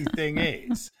scary thing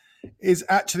is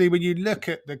actually when you look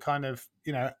at the kind of,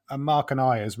 you know, and Mark and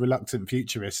I as reluctant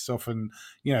futurists often,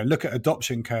 you know, look at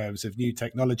adoption curves of new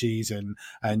technologies and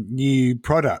new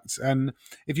products. And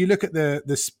if you look at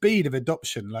the speed of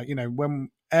adoption, like, you know,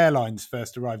 when airlines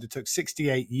first arrived, it took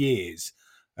 68 years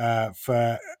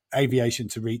for aviation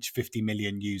to reach 50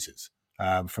 million users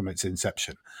from its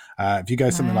inception. If you go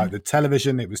something like the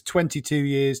television, it was 22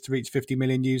 years to reach 50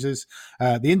 million users.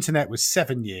 The internet was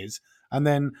 7 years. And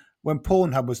then when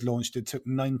Pornhub was launched, it took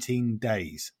 19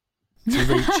 days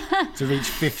to reach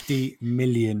 50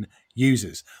 million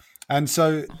users. And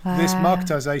so this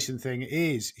marketisation thing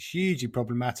is hugely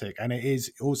problematic, and it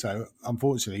is also,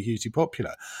 unfortunately, hugely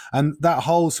popular. And that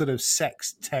whole sort of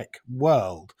sex tech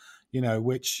world, you know,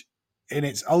 which in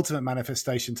its ultimate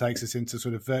manifestation takes us into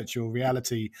sort of virtual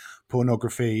reality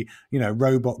pornography,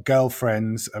 robot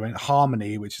girlfriends. I mean,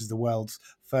 Harmony, which is the world's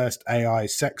first AI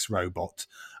sex robot,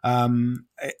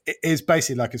 it is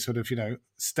basically like a sort of,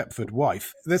 Stepford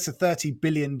wife. There's a $30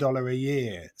 billion a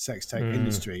year sex tape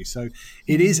industry. So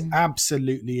it is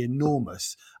absolutely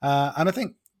enormous. And I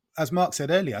think, as Mark said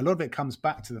earlier, a lot of it comes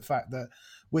back to the fact that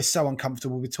we're so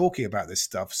uncomfortable with talking about this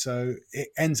stuff. So it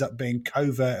ends up being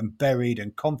covert and buried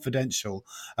and confidential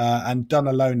and done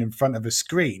alone in front of a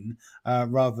screen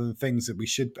rather than things that we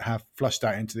should have flushed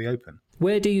out into the open.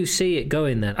 Where do you see it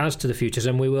going then as to the futures?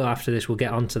 And we will, after this, we'll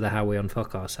get onto the how we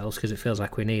unfuck ourselves because it feels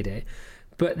like we need it.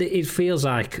 But it feels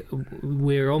like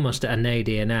we're almost at a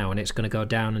nadir now and it's going to go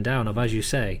down and down of, as you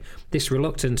say, this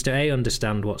reluctance to A,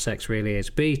 understand what sex really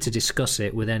is, B, to discuss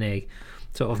it with any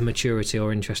sort of maturity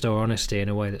or interest or honesty in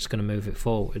a way that's going to move it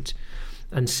forward,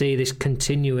 and see this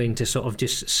continuing to sort of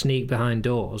just sneak behind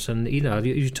doors. And,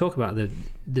 you talk about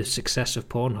the success of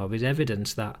Pornhub is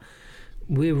evidence that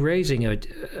we're raising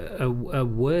a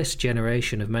worse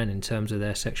generation of men in terms of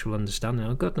their sexual understanding.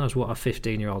 Oh, God knows what a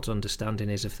 15-year-old's understanding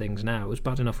is of things now. It was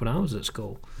bad enough when I was at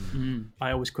school.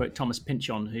 I always quote Thomas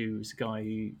Pynchon, who's the guy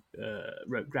who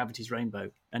wrote Gravity's Rainbow.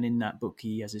 And in that book,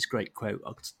 he has this great quote.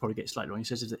 I'll probably get it slightly wrong. He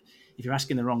says that if you're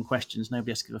asking the wrong questions,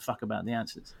 nobody has to give a fuck about the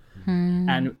answers.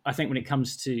 And I think when it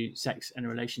comes to sex and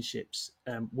relationships,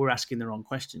 we're asking the wrong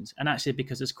questions. And actually,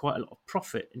 because there's quite a lot of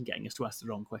profit in getting us to ask the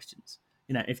wrong questions.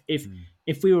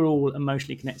 If we were all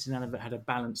emotionally connected and had a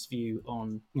balanced view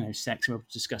on sex and we were able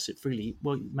to discuss it freely,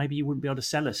 well, maybe you wouldn't be able to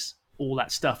sell us all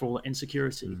that stuff, all that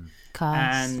insecurity.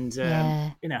 And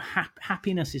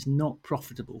happiness is not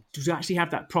profitable. To actually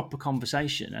have that proper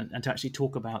conversation and to actually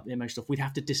talk about the emotional stuff, we'd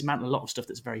have to dismantle a lot of stuff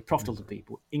that's very profitable to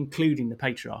people, including the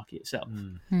patriarchy itself,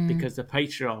 because the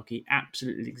patriarchy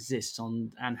absolutely exists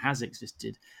and has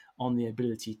existed on the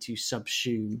ability to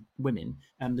subsume women.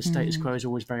 And the status quo is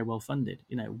always very well funded.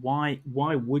 Why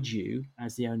would you,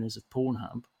 as the owners of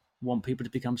Pornhub, want people to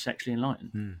become sexually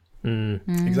enlightened?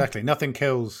 Exactly. Nothing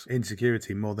kills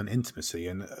insecurity more than intimacy.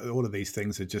 And all of these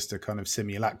things are just a kind of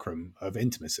simulacrum of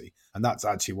intimacy. And that's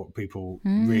actually what people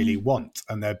really want.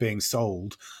 And they're being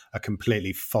sold a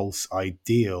completely false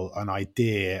ideal, an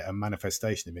idea, a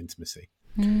manifestation of intimacy.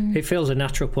 It feels a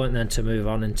natural point then to move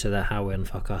on into the how we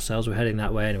unfuck ourselves. We're heading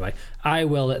that way anyway. I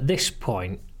will, at this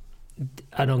point,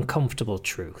 an uncomfortable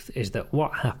truth is that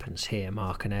what happens here,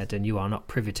 Mark and Ed, and you are not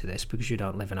privy to this because you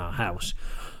don't live in our house,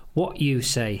 what you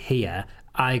say here,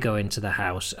 I go into the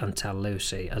house and tell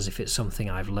Lucy as if it's something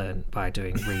I've learned by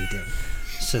doing reading,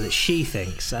 so that she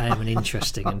thinks I am an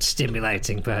interesting and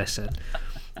stimulating person.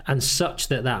 And such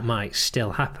that might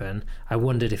still happen, I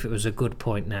wondered if it was a good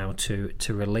point now to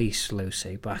release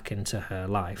Lucy back into her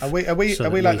life. Are we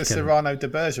like the Cyrano de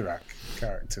Bergerac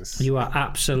characters? You are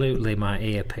absolutely my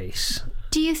earpiece.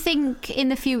 Do you think in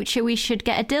the future we should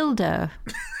get a dildo?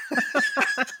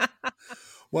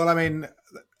 Well, I mean,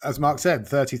 as Mark said,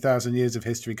 30,000 years of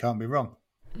history can't be wrong.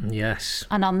 Yes.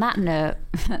 And on that note,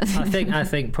 I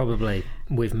think probably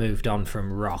we've moved on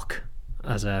from rock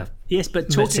as a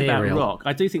but talking about rock,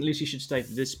 I do think Lucy should stay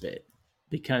for this bit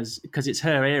because it's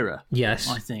her era. Yes,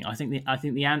 I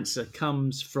think the answer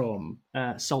comes from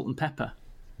Salt and Pepper.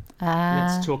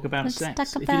 Let's talk about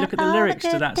sex. If you look at the lyrics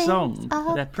to that song,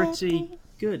 they're pretty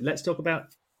good. Let's talk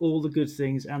about all the good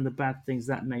things and the bad things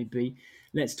that may be.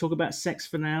 Let's talk about sex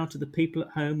for now to the people at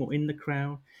home or in the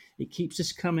crowd. It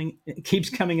keeps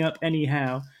coming up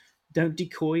anyhow. Don't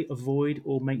decoy, avoid,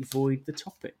 or make void the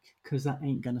topic because that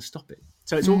ain't going to stop it.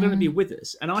 So it's all going to be with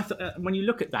us. And I thought when you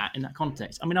look at that in that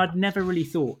context, I mean, I'd never really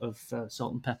thought of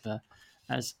Salt and Pepper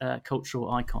as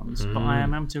cultural icons, but I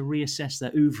am having to reassess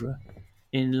their oeuvre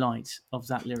in light of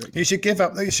that lyric. You should give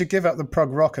up the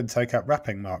prog rock and take up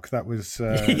rapping, Mark. That was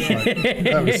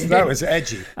that was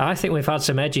edgy. I think we've had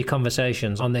some edgy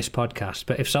conversations on this podcast,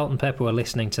 but if Salt and Pepper were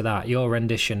listening to that, your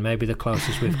rendition may be the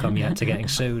closest we've come yet to getting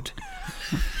sued.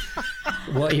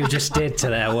 What you just did to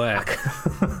their work.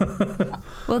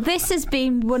 Well, this has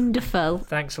been wonderful.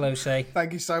 Thanks, Lucy.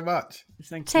 Thank you so much.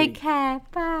 Take care.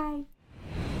 Bye.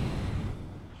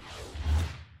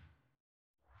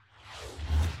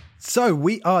 So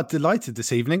we are delighted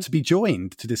this evening to be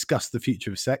joined to discuss the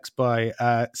future of sex by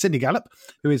Sydney Gallop,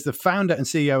 who is the founder and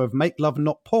CEO of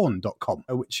MakeLoveNotPorn.com,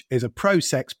 which is a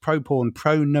pro-sex, pro-porn,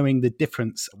 pro-knowing the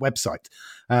difference website.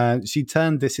 She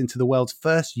turned this into the world's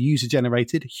first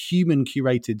user-generated,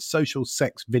 human-curated social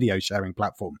sex video sharing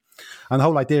platform. And the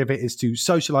whole idea of it is to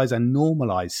socialize and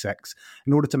normalize sex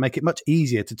in order to make it much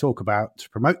easier to talk about, to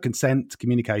promote consent,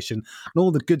 communication, and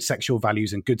all the good sexual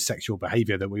values and good sexual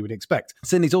behavior that we would expect.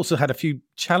 Cindy's also had a few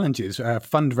challenges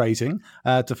fundraising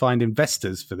to find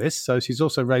investors for this. So she's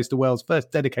also raised the world's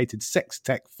first dedicated sex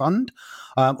tech fund,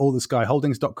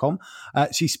 alltheskyholdings.com.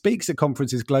 She speaks at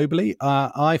conferences globally.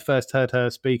 I first heard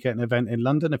her speak at an event in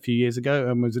London a few years ago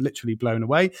and was literally blown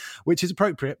away, which is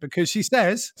appropriate because she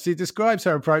describes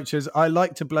her approach as, I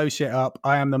like to blow shit up.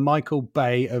 I am the Michael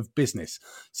Bay of business.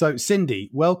 So Cindy,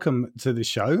 welcome to the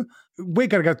show. We're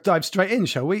going to dive straight in,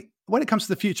 shall we? When it comes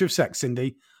to the future of sex,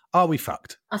 Cindy, are we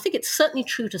fucked? I think it's certainly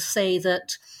true to say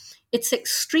that it's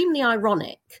extremely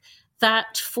ironic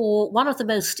that for one of the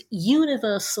most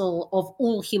universal of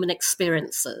all human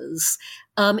experiences,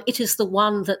 it is the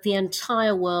one that the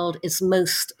entire world is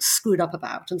most screwed up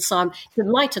about. And so I'm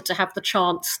delighted to have the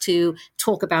chance to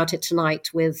talk about it tonight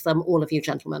with all of you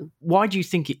gentlemen. Why do you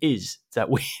think it is that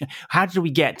how did we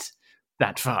get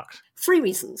that fucked? 3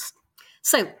 reasons.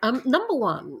 So number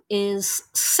one is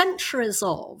centuries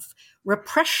of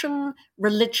repression,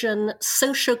 religion,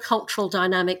 socio-cultural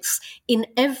dynamics in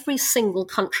every single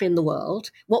country in the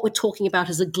world. What we're talking about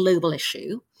is a global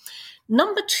issue.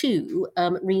 Number 2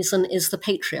 reason is the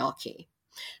patriarchy,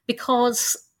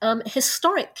 because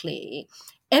historically,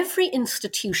 every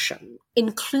institution,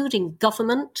 including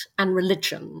government and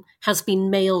religion, has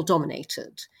been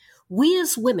male-dominated. We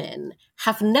as women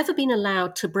have never been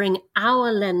allowed to bring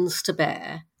our lens to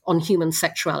bear on human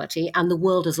sexuality, and the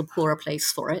world is a poorer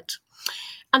place for it.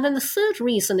 And then the third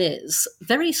reason is,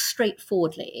 very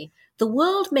straightforwardly, the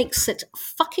world makes it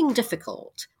fucking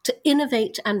difficult to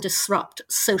innovate and disrupt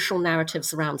social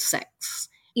narratives around sex.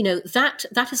 You know, that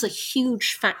is a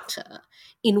huge factor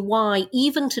in why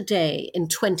even today in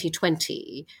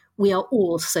 2020, we are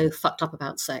all so fucked up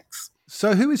about sex.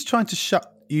 So who is trying to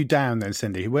shut you down then,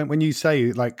 Cindy? When you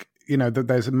say, like, you know, that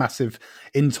there's a massive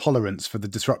intolerance for the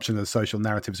disruption of the social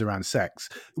narratives around sex,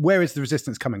 where is the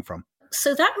resistance coming from?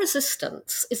 So that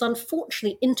resistance is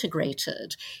unfortunately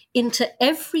integrated into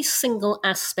every single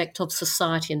aspect of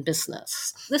society and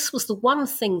business. This was the one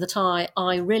thing that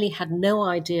I really had no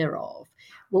idea of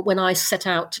when I set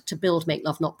out to build Make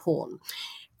Love Not Porn.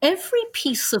 Every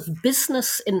piece of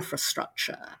business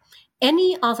infrastructure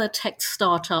any other tech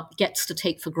startup gets to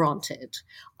take for granted,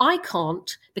 I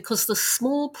can't, because the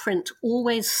small print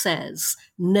always says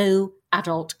no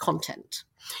adult content.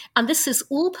 And this is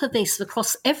all pervasive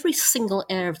across every single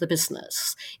area of the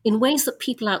business in ways that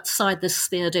people outside this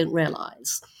sphere don't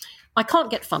realize. I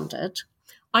can't get funded.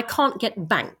 I can't get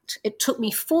banked. It took me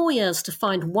 4 years to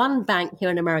find one bank here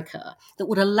in America that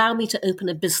would allow me to open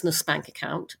a business bank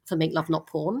account for Make Love Not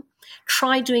Porn.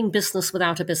 Try doing business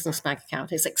without a business bank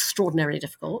account. It's extraordinarily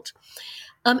difficult.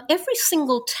 Every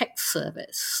single tech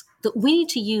service that we need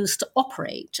to use to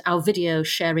operate our video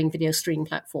sharing, video streaming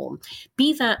platform,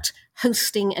 be that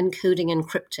hosting, encoding,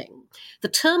 encrypting, the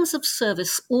terms of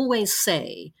service always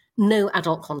say no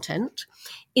adult content.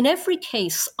 In every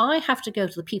case, I have to go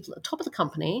to the people at the top of the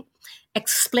company,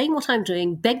 explain what I'm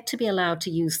doing, beg to be allowed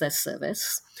to use their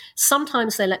service.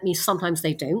 Sometimes they let me, sometimes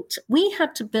they don't. We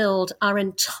had to build our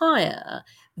entire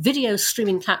video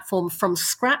streaming platform from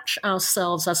scratch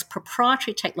ourselves as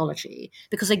proprietary technology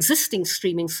because existing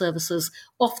streaming services,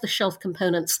 off-the-shelf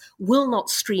components, will not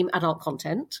stream adult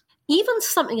content. Even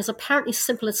something as apparently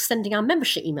simple as sending our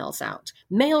membership emails out.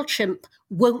 MailChimp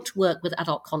won't work with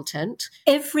adult content.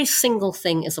 Every single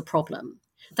thing is a problem.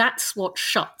 That's what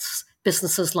shuts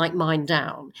businesses like mine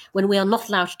down, when we are not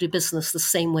allowed to do business the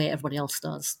same way everybody else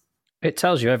does. It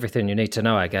tells you everything you need to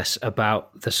know, I guess,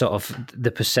 about the sort of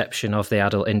the perception of the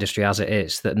adult industry as it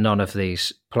is, that none of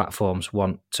these platforms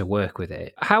want to work with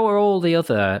it. How are all the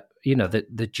other, you know,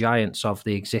 the giants of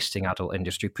the existing adult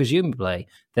industry? Presumably,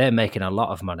 they're making a lot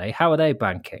of money. How are they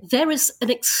banking? There is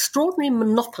an extraordinary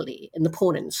monopoly in the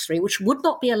porn industry, which would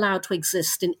not be allowed to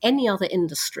exist in any other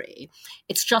industry.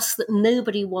 It's just that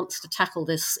nobody wants to tackle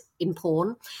this in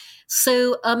porn.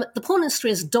 So the porn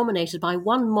industry is dominated by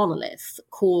one monolith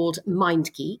called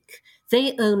MindGeek.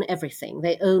 They own everything.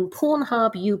 They own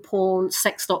Pornhub, YouPorn,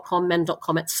 Sex.com,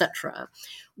 Men.com, etc.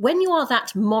 When you are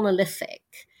that monolithic,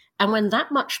 and when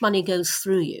that much money goes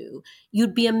through you,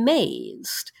 you'd be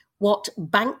amazed what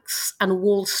banks and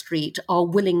Wall Street are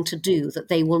willing to do that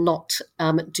they will not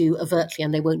do overtly,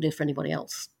 and they won't do for anybody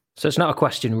else. So it's not a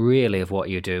question really of what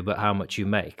you do, but how much you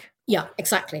make. Yeah,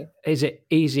 exactly. Is it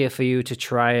easier for you to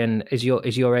try and, is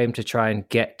your aim to try and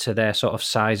get to their sort of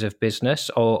size of business,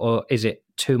 or is it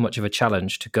too much of a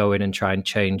challenge to go in and try and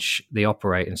change the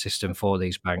operating system for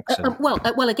these banks?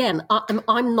 Well, again,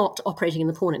 I'm not operating in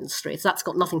the porn industry, so that's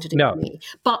got nothing to do with me.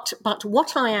 But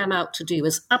what I am out to do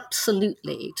is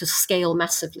absolutely to scale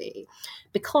massively,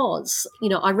 because,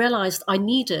 I realized I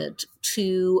needed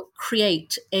to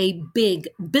create a big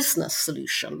business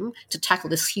solution to tackle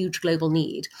this huge global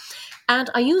need. And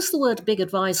I use the word big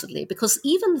advisedly because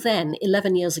even then,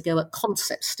 11 years ago at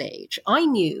concept stage, I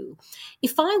knew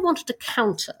if I wanted to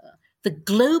counter the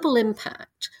global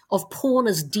impact of porn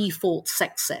as default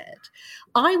sex ed,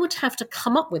 I would have to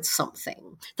come up with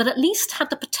something that at least had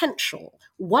the potential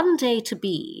one day to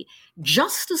be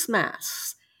just as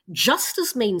mass, just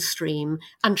as mainstream,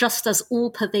 and just as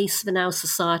all-pervasive in our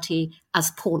society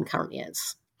as porn currently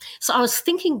is. So I was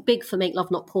thinking big for Make Love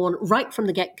Not Porn right from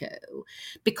the get-go,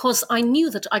 because I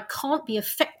knew that I can't be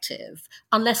effective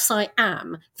unless I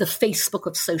am the Facebook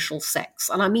of social sex.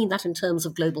 And I mean that in terms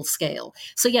of global scale.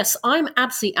 So yes, I'm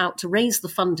absolutely out to raise the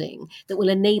funding that will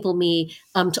enable me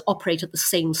to operate at the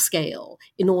same scale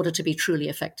in order to be truly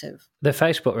effective. The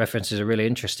Facebook reference is a really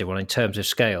interesting one in terms of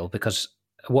scale, because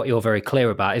what you're very clear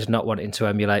about is not wanting to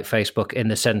emulate Facebook in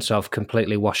the sense of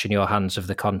completely washing your hands of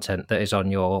the content that is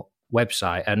on your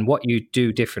website, and what you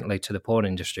do differently to the porn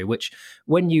industry, which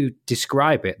when you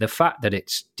describe it, the fact that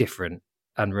it's different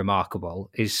and remarkable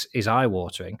is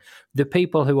eye-watering. The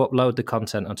people who upload the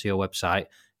content onto your website,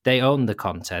 they own the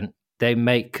content, they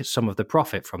make some of the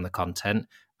profit from the content,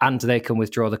 and they can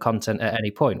withdraw the content at any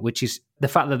point, which is the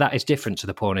fact that that is different to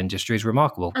the porn industry is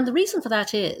remarkable. And the reason for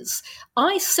that is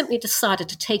I simply decided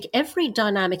to take every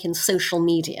dynamic in social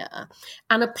media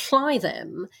and apply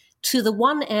them to the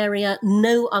one area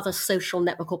no other social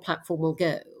network or platform will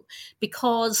go,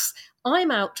 because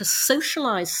I'm out to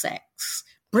socialize sex,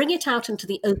 bring it out into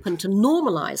the open, to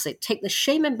normalize it, take the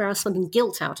shame, embarrassment, and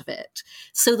guilt out of it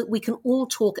so that we can all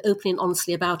talk openly and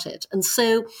honestly about it. And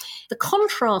so the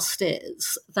contrast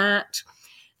is that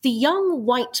the young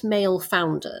white male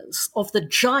founders of the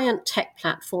giant tech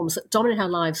platforms that dominate our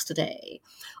lives today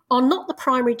are not the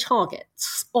primary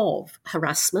targets of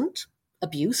harassment,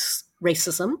 abuse,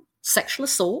 racism, sexual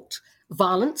assault,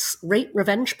 violence, rape,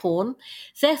 revenge porn.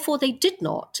 Therefore, they did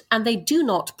not and they do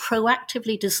not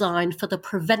proactively design for the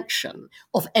prevention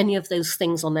of any of those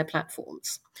things on their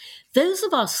platforms. Those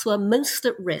of us who are most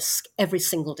at risk every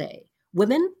single day,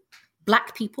 women,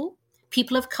 Black people,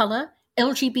 people of color,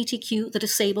 LGBTQ, the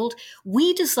disabled,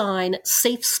 we design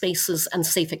safe spaces and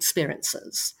safe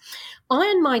experiences. I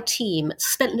and my team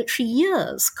spent literally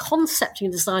years concepting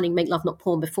and designing Make Love Not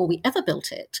Porn before we ever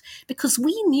built it, because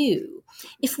we knew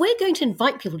if we're going to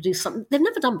invite people to do something they've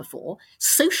never done before,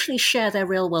 socially share their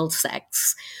real world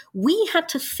sex, we had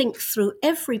to think through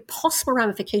every possible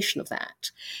ramification of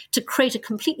that to create a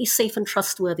completely safe and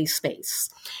trustworthy space.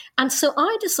 And so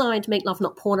I designed Make Love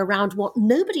Not Porn around what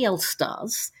nobody else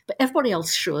does, but everybody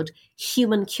else should: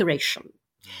 human curation.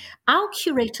 Our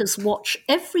curators watch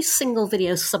every single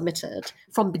video submitted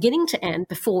from beginning to end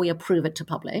before we approve it to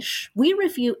publish. We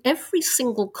review every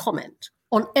single comment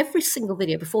on every single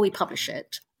video before we publish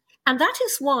it. And that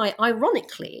is why,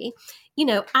 ironically,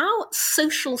 our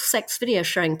social sex video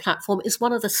sharing platform is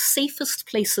one of the safest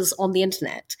places on the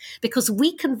internet, because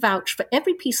we can vouch for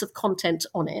every piece of content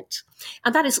on it.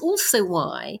 And that is also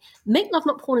why Make Love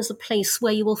Not Porn is a place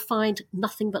where you will find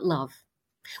nothing but love.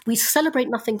 We celebrate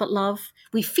nothing but love.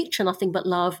 We feature nothing but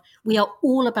love. We are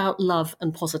all about love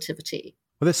and positivity.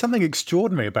 Well, there's something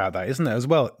extraordinary about that, isn't there, as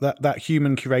well, that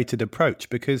human curated approach,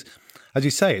 because, as you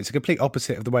say, it's a complete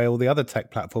opposite of the way all the other tech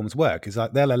platforms work. It's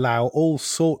like they'll allow all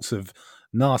sorts of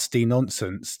nasty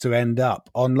nonsense to end up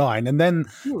online, and then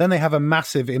they have a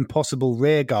massive impossible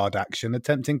rearguard action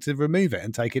attempting to remove it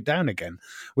and take it down again,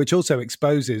 which also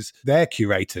exposes their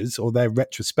curators or their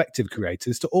retrospective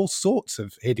curators to all sorts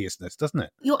of hideousness, doesn't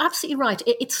it? You're absolutely right.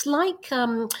 It's like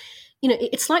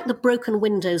it's like the broken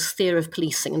windows theory of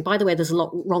policing. And by the way, there's a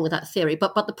lot wrong with that theory,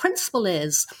 but the principle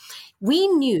is we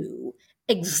knew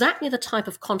exactly the type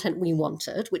of content we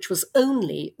wanted, which was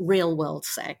only real world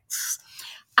sex.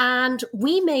 And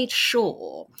we made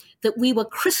sure that we were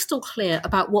crystal clear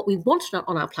about what we wanted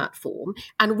on our platform,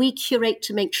 and we curate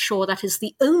to make sure that is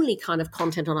the only kind of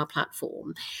content on our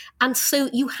platform. And so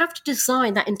you have to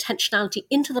design that intentionality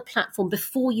into the platform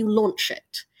before you launch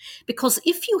it. Because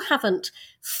if you haven't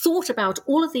thought about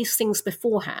all of these things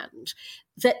beforehand,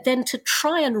 then to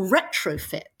try and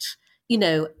retrofit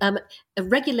a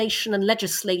regulation and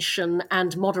legislation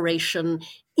and moderation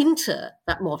into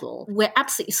that model, we're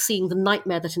absolutely seeing the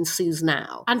nightmare that ensues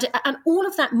now. And all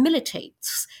of that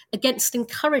militates against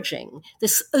encouraging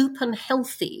this open,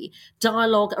 healthy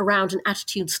dialogue around and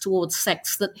attitudes towards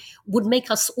sex that would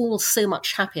make us all so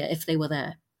much happier if they were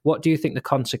there. What do you think the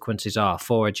consequences are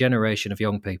for a generation of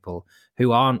young people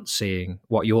who aren't seeing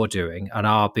what you're doing and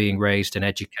are being raised and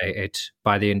educated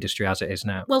by the industry as it is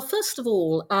now? Well, first of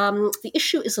all, the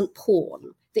issue isn't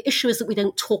porn. The issue is that we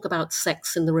don't talk about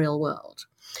sex in the real world.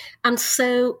 And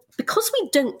so because we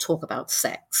don't talk about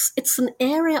sex, it's an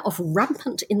area of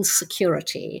rampant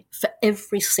insecurity for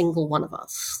every single one of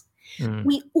us.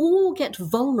 We all get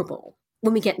vulnerable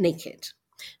when we get naked.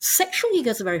 Sexual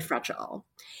egos are very fragile.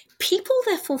 People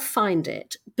therefore find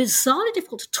it bizarrely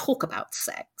difficult to talk about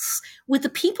sex with the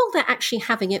people they're actually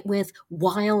having it with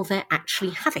while they're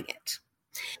actually having it.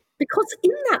 Because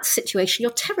in that situation,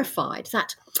 you're terrified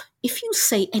that if you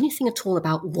say anything at all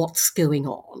about what's going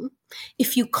on,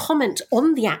 if you comment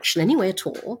on the action anyway at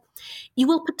all, you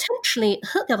will potentially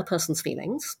hurt the other person's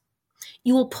feelings,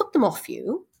 you will put them off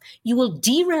you, you will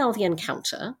derail the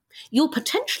encounter, you'll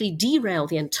potentially derail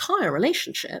the entire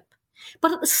relationship,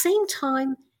 but at the same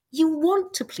time, you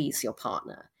want to please your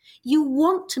partner. You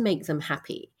want to make them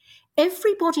happy.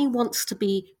 Everybody wants to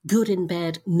be good in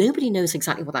bed. Nobody knows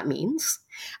exactly what that means.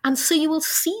 And so you will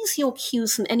seize your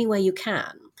cues in any way you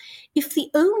can. If the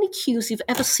only cues you've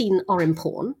ever seen are in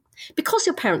porn, because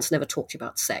your parents never taught you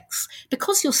about sex,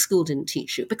 because your school didn't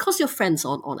teach you, because your friends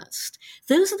aren't honest,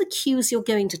 those are the cues you're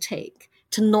going to take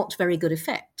to not very good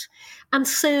effect. And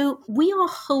so we are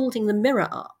holding the mirror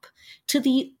up to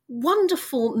the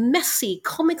wonderful, messy,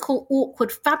 comical,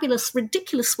 awkward, fabulous,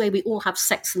 ridiculous way we all have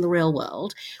sex in the real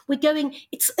world. We're going,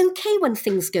 it's okay when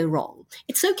things go wrong.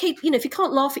 It's okay, if you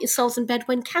can't laugh at yourselves in bed,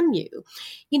 when can you?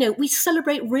 We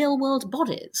celebrate real world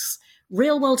bodies,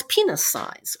 real world penis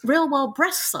size, real world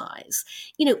breast size.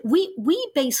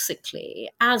 We basically,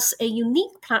 as a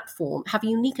unique platform, have a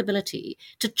unique ability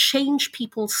to change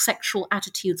people's sexual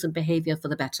attitudes and behavior for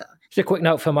the better. Just a quick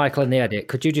note for Michael in the edit.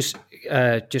 Could you just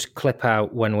clip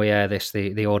out when we air this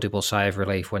the audible sigh of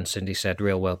relief when Cindy said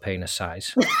real world penis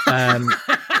size?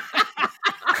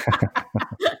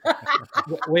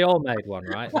 We all made one,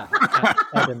 right?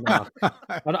 Ed and Mark.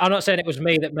 I'm not saying it was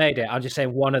me that made it. I'm just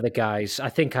saying one of the guys. I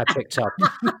think I picked up.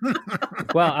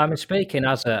 Well, I'm speaking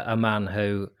as a man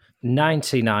who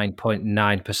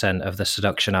 99.9% of the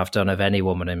seduction I've done of any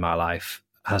woman in my life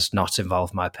has not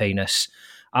involved my penis.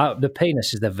 The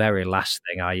penis is the very last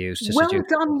thing I use to seduce. Well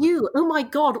done, you! Oh my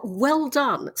God, well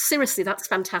done! Seriously, that's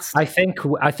fantastic. I think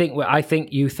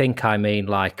you think I mean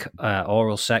like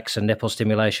oral sex and nipple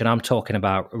stimulation. I'm talking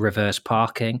about reverse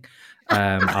parking.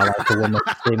 I like a woman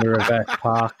to see me reverse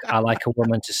park. I like a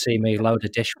woman to see me load a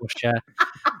dishwasher.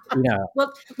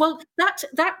 Well,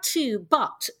 that too.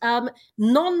 But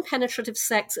non-penetrative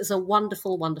sex is a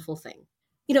wonderful, wonderful thing.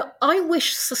 I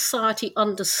wish society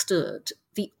understood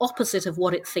the opposite of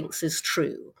what it thinks is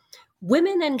true.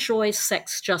 Women enjoy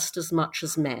sex just as much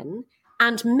as men,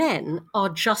 and men are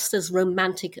just as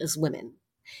romantic as women.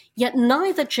 Yet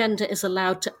neither gender is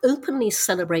allowed to openly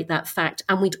celebrate that fact,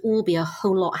 and we'd all be a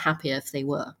whole lot happier if they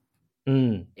were.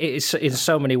 It's in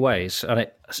so many ways, and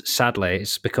sadly,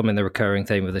 it's becoming the recurring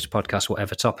theme of this podcast,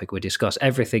 whatever topic we discuss.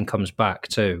 Everything comes back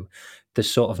to the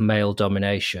sort of male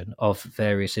domination of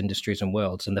various industries and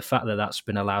worlds, and the fact that that's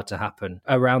been allowed to happen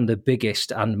around the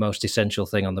biggest and most essential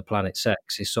thing on the planet,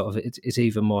 sex, is it's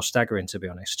even more staggering, to be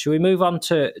honest. Should we move on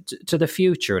to the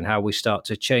future and how we start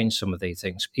to change some of these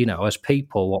things? As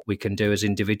people, what we can do as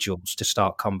individuals to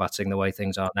start combating the way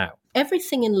things are now.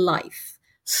 Everything in life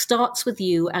starts with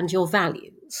you and your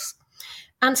values.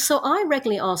 And so I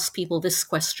regularly ask people this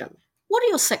question: what are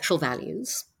your sexual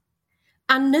values?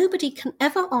 And nobody can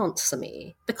ever answer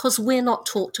me because we're not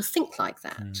taught to think like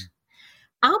that.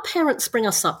 Our parents bring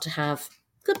us up to have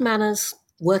good manners,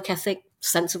 work ethic,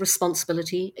 sense of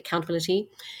responsibility, accountability.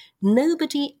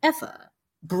 Nobody ever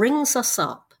brings us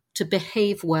up to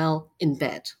behave well in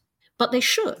bed. But they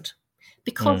should,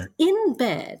 because in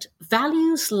bed,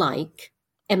 values like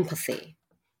empathy,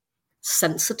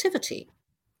 sensitivity,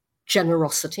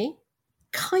 generosity,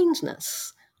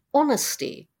 kindness,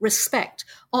 honesty, respect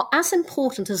are as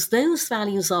important as those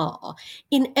values are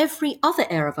in every other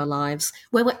area of our lives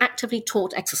where we're actively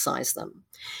taught to exercise them.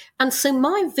 And so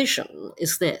my vision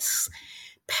is this: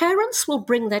 parents will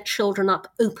bring their children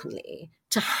up openly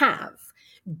to have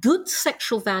good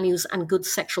sexual values and good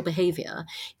sexual behavior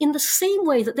in the same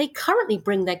way that they currently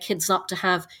bring their kids up to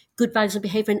have good values and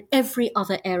behavior in every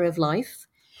other area of life.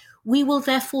 We will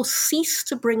therefore cease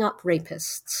to bring up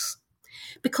rapists,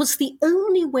 because the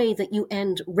only way that you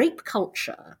end rape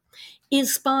culture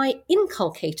is by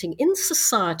inculcating in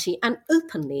society and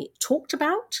openly talked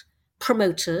about,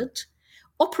 promoted,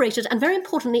 operated, and very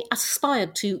importantly,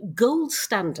 aspired to gold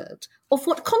standard of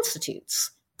what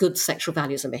constitutes good sexual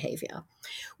values and behavior.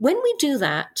 When we do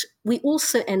that, we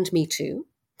also end Me Too.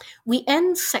 We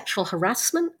end sexual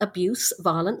harassment, abuse,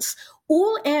 violence,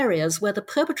 all areas where the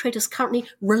perpetrators currently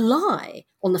rely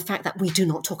on the fact that we do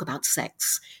not talk about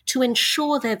sex to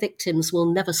ensure their victims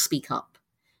will never speak up,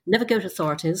 never go to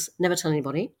authorities, never tell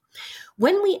anybody.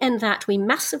 When we end that, we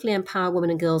massively empower women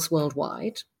and girls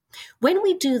worldwide. When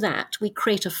we do that, we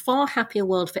create a far happier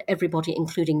world for everybody,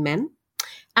 including men.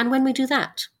 And when we do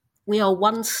that, we are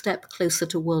one step closer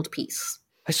to world peace.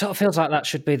 It sort of feels like that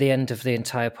should be the end of the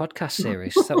entire podcast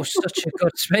series. That was such a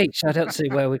good speech. I don't see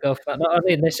where we go from that. Not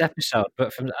only in this episode,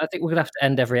 but I think we're going to have to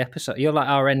end every episode. You're like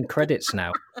our end credits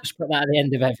now. Just put that at the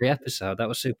end of every episode. That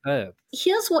was superb.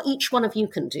 Here's what each one of you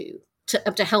can do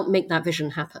to help make that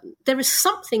vision happen. There is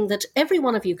something that every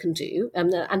one of you can do,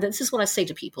 and this is what I say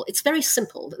to people. It's very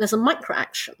simple. There's a micro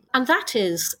action, and that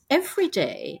is every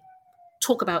day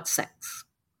talk about sex.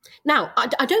 Now,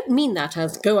 I don't mean that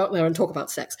as go out there and talk about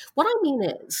sex. What I mean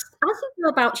is, as you go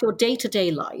about your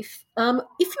day-to-day life,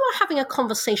 if you are having a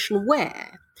conversation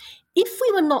where, if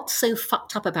we were not so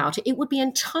fucked up about it, it would be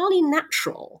entirely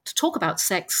natural to talk about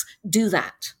sex, do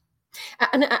that.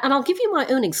 And I'll give you my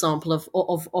own example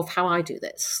of how I do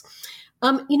this.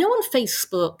 On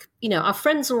Facebook, our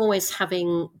friends are always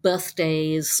having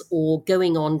birthdays or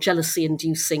going on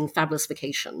jealousy-inducing fabulous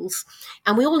vacations.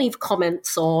 And we all leave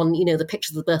comments on, the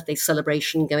pictures of the birthday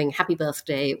celebration going happy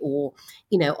birthday or,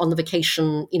 on the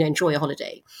vacation, enjoy your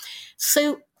holiday.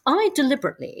 So I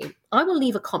will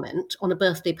leave a comment on a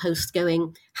birthday post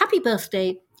going, happy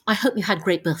birthday, I hope you had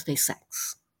great birthday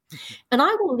sex. And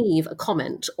I will leave a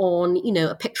comment on,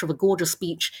 a picture of a gorgeous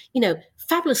beach,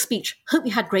 fabulous beach, hope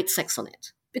you had great sex on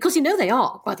it. Because they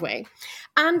are, by the way.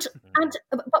 But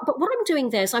what I'm doing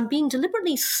there is I'm being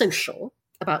deliberately social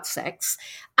about sex.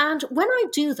 And when I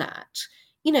do that,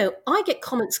 I get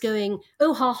comments going,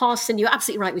 oh, ha, ha, Cindy, you're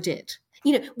absolutely right, we did.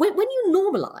 When you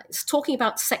normalize talking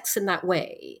about sex in that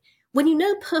way, when you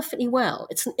know perfectly well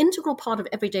it's an integral part of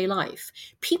everyday life,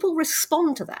 people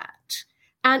respond to that.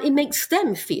 And it makes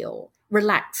them feel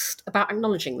relaxed about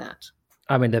acknowledging that.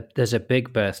 I mean, there's a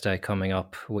big birthday coming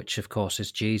up, which, of course,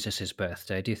 is Jesus'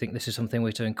 birthday. Do you think this is something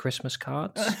we're doing Christmas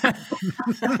cards?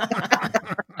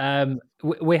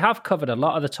 We have covered a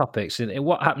lot of the topics. And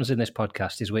what happens in this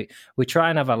podcast is we try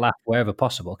and have a laugh wherever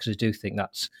possible, because I do think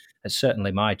that's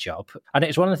certainly my job. And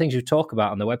it's one of the things you talk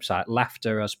about on the website,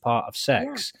 laughter as part of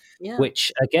sex,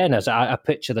 which, again, as I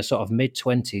picture the sort of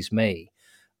mid-20s me,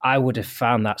 I would have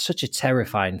found that such a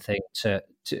terrifying thing to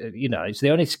it's the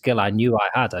only skill I knew I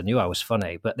had. I knew I was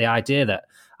funny, but the idea that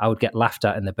I would get laughed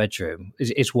at in the bedroom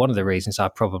is one of the reasons I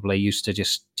probably used to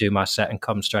just do my set and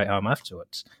come straight home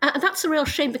afterwards. And that's a real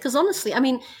shame because honestly, I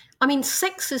mean,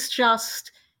 sex is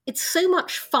just, it's so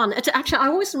much fun. Actually, I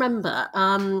always remember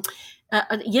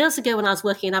years ago when I was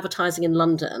working in advertising in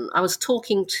London, I was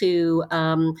talking to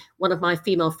one of my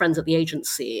female friends at the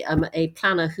agency, a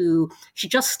planner who, she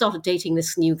just started dating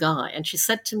this new guy. And she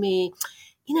said to me,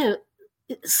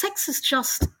 sex is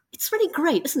just, it's really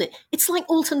great, isn't it? It's like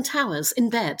Alton Towers in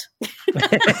bed.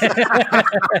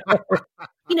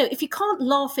 If you can't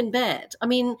laugh in bed,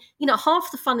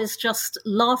 half the fun is just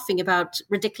laughing about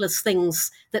ridiculous things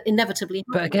that inevitably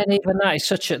happen. But again, even that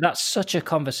is that's such a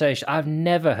conversation. I've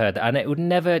never heard that, and it would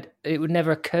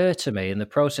never occur to me in the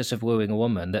process of wooing a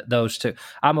woman that those two.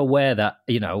 I'm aware that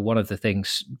one of the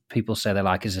things people say they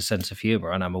like is a sense of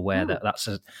humor, and I'm aware that that's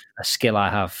a skill I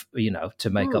have, to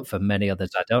make up for many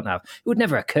others I don't have. It would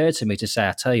never occur to me to say,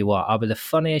 I tell you what, I'll be the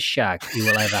funniest shag you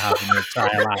will ever have in your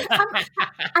entire life.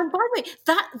 And by the way,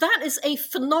 that is a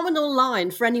phenomenal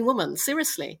line for any woman,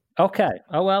 seriously. Okay.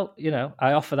 Oh, well,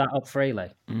 I offer that up freely.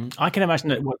 I can imagine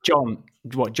that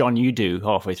what John you do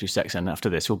halfway through sex and after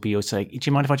this will be you'll say, do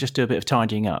you mind if I just do a bit of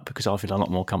tidying up because I feel a lot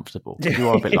more comfortable? You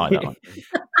are a bit like that.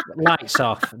 Lights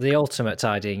off. The ultimate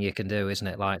tidying you can do, isn't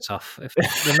it? Lights off. If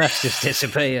the mess just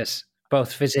disappears,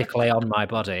 both physically on my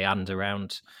body and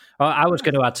around. I was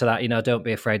going to add to that, don't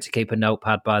be afraid to keep a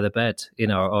notepad by the bed,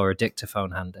 or a dictaphone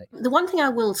handy. The one thing I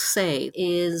will say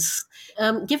is,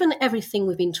 given everything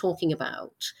we've been talking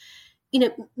about,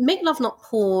 Make Love Not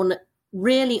Porn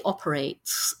really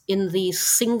operates in the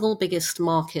single biggest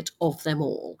market of them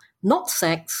all. Not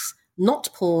sex, not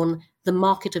porn, the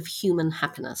market of human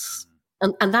happiness.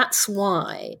 And that's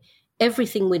why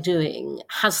everything we're doing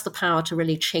has the power to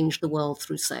really change the world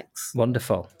through sex.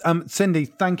 Wonderful. Cindy,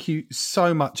 thank you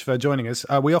so much for joining us.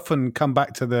 We often come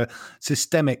back to the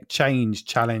systemic change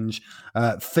challenge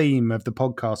theme of the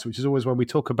podcast, which is always when we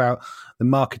talk about the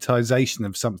marketization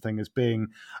of something as being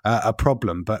a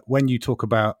problem. But when you talk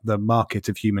about the market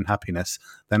of human happiness,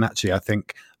 then actually I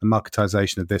think the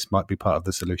marketization of this might be part of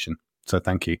the solution. So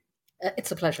thank you.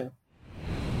 It's a pleasure.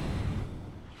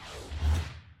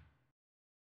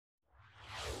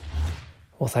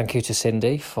 Well, thank you to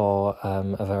Cindy for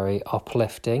a very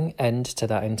uplifting end to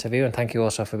that interview. And thank you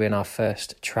also for being our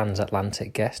first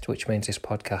transatlantic guest, which means this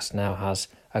podcast now has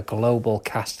a global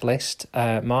cast list.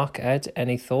 Mark, Ed,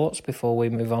 any thoughts before we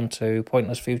move on to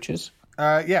Pointless Futures?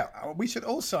 Yeah, we should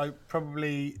also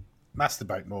probably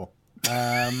masturbate more.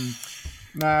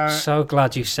 No, so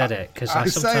glad you said it, because I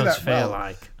sometimes feel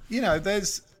like... You know,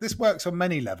 this works on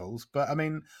many levels, but I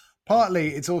mean... Partly,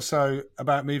 it's also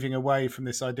about moving away from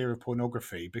this idea of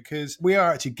pornography, because we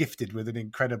are actually gifted with an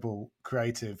incredible,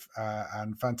 creative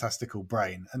and fantastical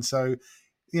brain. And so,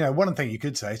 you know, one thing you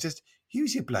could say is just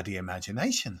use your bloody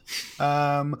imagination.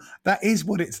 That is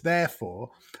what it's there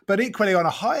for. But equally, on a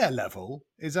higher level,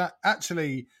 is that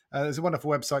actually there's a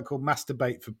wonderful website called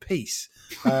Masturbate for Peace,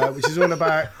 which is all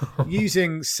about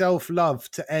using self-love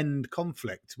to end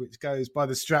conflict, which goes by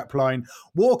the strapline,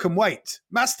 walk and wait,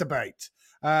 masturbate.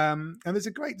 And there's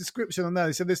a great description on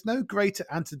there. So there's no greater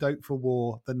antidote for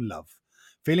war than love.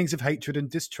 Feelings of hatred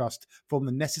and distrust form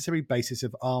the necessary basis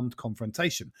of armed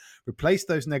confrontation. Replace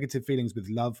those negative feelings with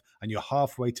love, and you're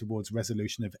halfway towards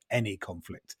resolution of any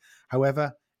conflict.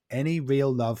 However, any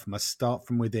real love must start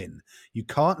from within. You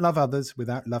can't love others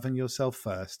without loving yourself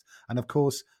first. And of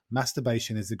course,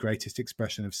 masturbation is the greatest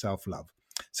expression of self-love.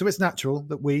 So it's natural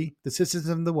that we, the citizens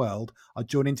of the world, are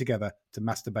joining together to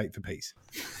masturbate for peace.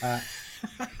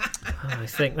 I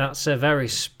think that's a very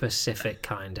specific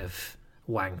kind of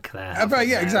wank there.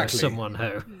 Yeah, exactly. Someone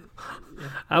who...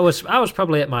 I was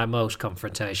probably at my most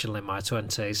confrontational in my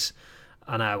 20s,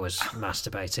 and I was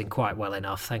masturbating quite well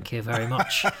enough, thank you very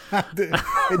much. Did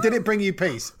it bring you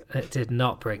peace? It did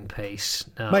not bring peace,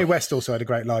 no. Mae West also had a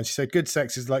great line. She said, good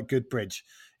sex is like good bridge.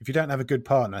 If you don't have a good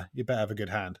partner, you better have a good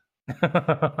hand.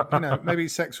 You know, maybe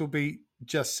sex will be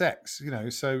just sex, you know,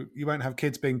 so you won't have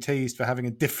kids being teased for having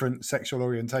a different sexual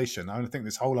orientation. I think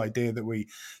this whole idea that we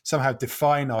somehow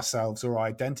define ourselves or our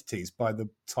identities by the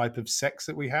type of sex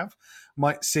that we have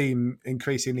might seem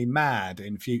increasingly mad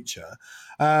in future.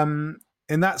 In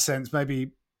that sense,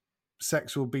 maybe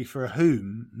sex will be for a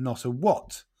whom, not a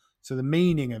what. So the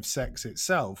meaning of sex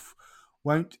itself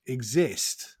won't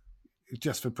exist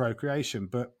just for procreation,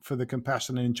 but for the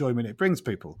compassion and enjoyment it brings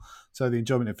people. So the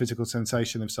enjoyment of physical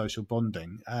sensation, of social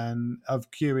bonding, and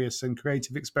of curious and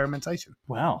creative experimentation.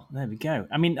 Well, there we go.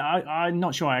 I mean, I'm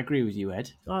not sure I agree with you, Ed.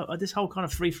 This whole kind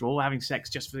of free-for-all, having sex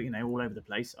just for, you know, all over the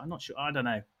place, I'm not sure. I don't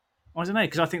know,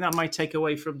 because I think that might take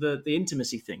away from the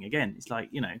intimacy thing. Again, it's like,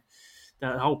 you know,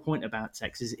 the whole point about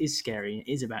sex is scary.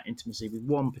 It is about intimacy with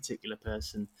one particular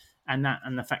person. And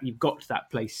the fact you've got to that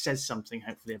place says something,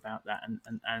 hopefully, about that,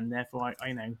 and therefore I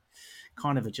you know,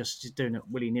 kind of just doing it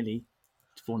willy nilly,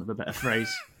 for want of a better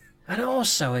phrase. And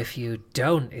also, if you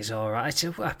don't, is all right.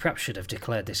 I perhaps should have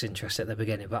declared this interest at the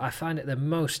beginning, but I find it the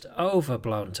most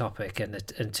overblown topic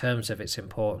in terms of its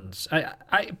importance.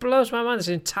 It blows my mind. There's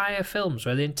entire films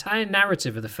where the entire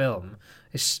narrative of the film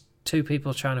is two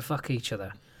people trying to fuck each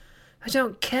other. I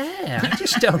don't care. I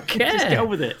just don't care. Just go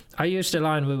with it. I used a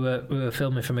line we were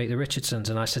filming for Meet the Richardsons,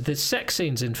 and I said, there's sex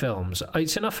scenes in films.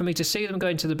 It's enough for me to see them go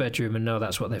into the bedroom and know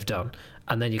that's what they've done,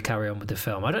 and then you carry on with the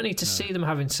film. I don't need to see them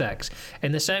having sex.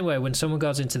 In the same way, when someone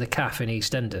goes into the cafe in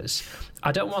EastEnders,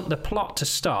 I don't want the plot to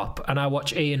stop and I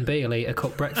watch Ian Beale eat a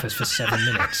cooked breakfast for 7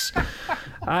 minutes.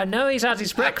 I know he's had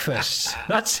his breakfast.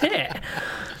 That's it.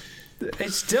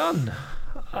 It's done.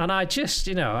 And I just,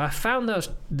 you know, I found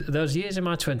those years in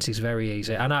my 20s very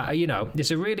easy. And,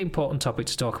 it's a really important topic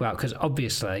to talk about, because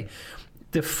obviously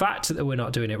the fact that we're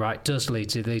not doing it right does lead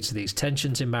to these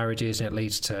tensions in marriages, and it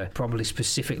leads to probably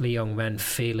specifically young men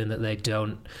feeling that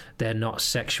they're not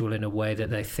sexual in a way that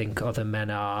they think other men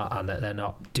are, and that they're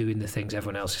not doing the things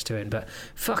everyone else is doing. But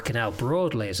fucking hell,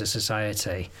 broadly as a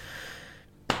society,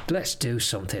 let's do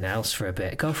something else for a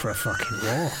bit. Go for a fucking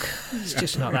walk. It's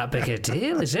just not that big a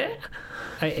deal, is it?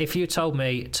 If you told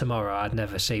me tomorrow I'd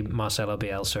never see Marcelo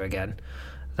Bielsa again,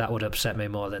 that would upset me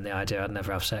more than the idea I'd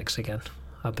never have sex again.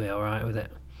 I'd be all right with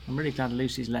it. I'm really glad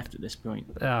Lucy's left at this point.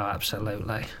 Oh,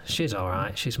 absolutely. She's all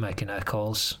right. She's making her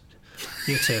calls.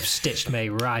 You two have stitched me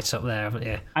right up there, haven't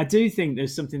you? I do think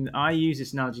there's something, I use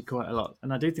this analogy quite a lot,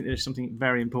 and I do think there's something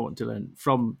very important to learn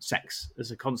from sex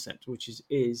as a concept, which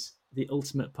is the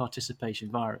ultimate participation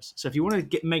virus. So if you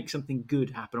want to make something good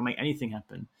happen or make anything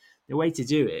happen, the way to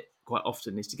do it quite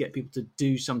often is to get people to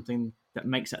do something that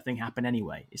makes that thing happen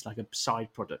anyway. It's like a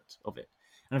side product of it.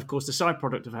 And of course, the side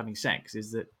product of having sex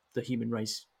is that the human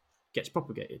race gets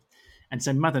propagated. And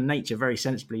so Mother Nature very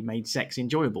sensibly made sex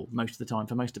enjoyable most of the time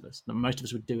for most of us. Most of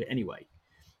us would do it anyway.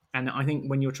 And I think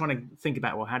when you're trying to think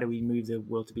about, well, how do we move the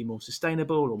world to be more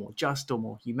sustainable or more just or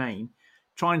more humane,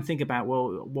 try and think about, well,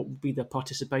 what would be the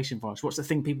participation virus? What's the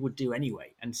thing people would do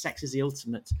anyway? And sex is the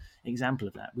ultimate example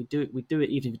of that. We'd do it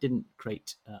even if it didn't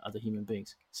create other human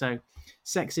beings. So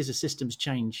sex is a systems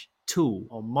change tool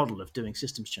or model of doing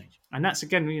systems change. And that's,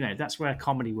 again, that's where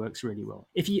comedy works really well.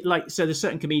 If you so there's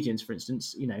certain comedians, for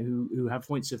instance, who have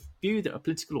points of view that are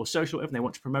political or social, and they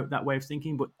want to promote that way of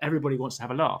thinking, but everybody wants to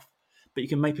have a laugh. But you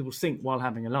can make people think while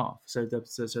having a laugh. So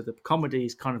the comedy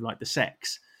is kind of like the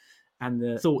sex, and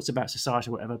the thoughts about society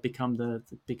or whatever become the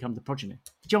progeny.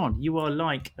 John, you are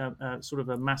like a sort of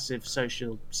a massive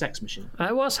social sex machine.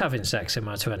 I was having sex in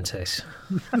my 20s.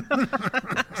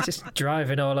 Just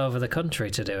driving all over the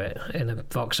country to do it in a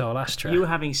Vauxhall Astra. You were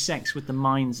having sex with the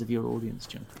minds of your audience,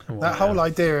 John. Wow. That whole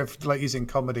idea of like using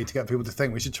comedy to get people to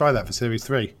think, we should try that for Series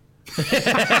 3.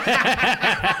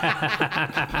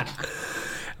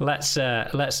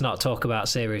 Let's not talk about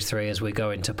Series 3 as we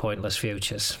go into Pointless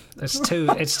Futures. It's too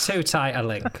tight a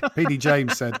link. PD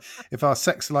James said, if our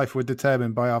sex life were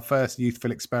determined by our first youthful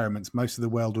experiments, most of the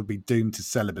world would be doomed to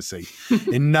celibacy.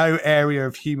 In no area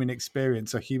of human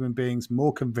experience are human beings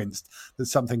more convinced that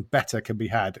something better can be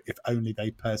had if only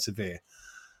they persevere.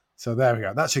 So there we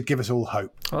go. That should give us all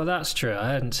hope. Well, that's true.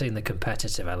 I hadn't seen the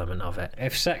competitive element of it.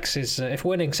 If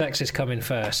winning sex is coming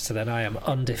first, then I am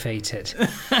undefeated.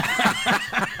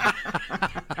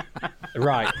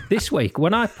 Right. This week,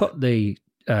 when I put the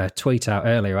tweet out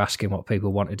earlier asking what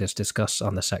people wanted us to discuss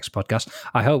on the sex podcast,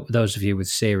 I hope those of you with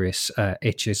serious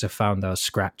itches have found those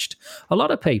scratched. A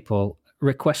lot of people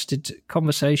requested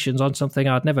conversations on something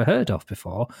I'd never heard of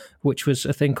before, which was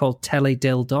a thing called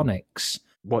teledildonics.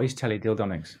 What is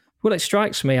teledildonics? Well, it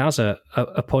strikes me as a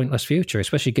pointless future,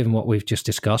 especially given what we've just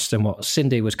discussed and what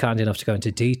Cindy was kind enough to go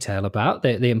into detail about,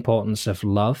 the importance of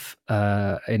love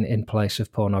in place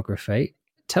of pornography.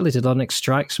 Teledildonics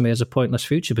strikes me as a pointless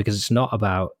future because it's not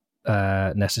about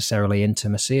necessarily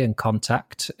intimacy and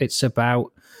contact. It's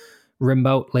about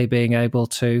remotely being able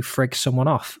to frig someone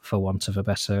off, for want of a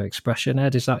better expression.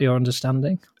 Ed, is that your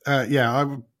understanding?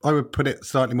 Yeah, I would put it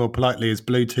slightly more politely as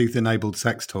Bluetooth-enabled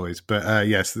sex toys. But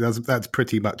yes, that's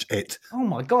pretty much it. Oh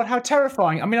my God, how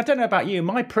terrifying. I mean, I don't know about you.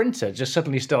 My printer just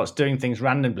suddenly starts doing things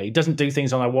randomly. It doesn't do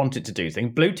things when I want it to do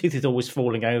things. Bluetooth is always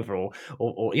falling over or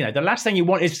the last thing you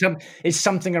want is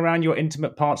something around your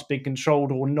intimate parts being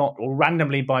controlled or not, or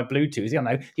randomly by Bluetooth.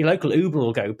 Your local Uber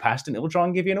will go past and it will try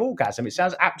and give you an orgasm. It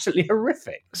sounds absolutely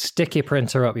horrific. Stick your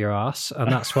printer up your arse,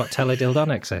 and that's what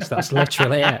teledildonics is. That's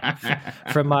literally it.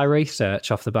 From my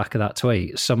research off the back of that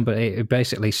tweet, it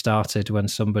basically started when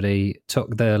somebody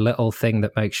took the little thing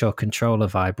that makes your controller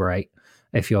vibrate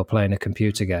if you're playing a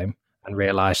computer game and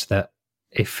realised that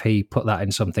if he put that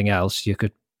in something else, you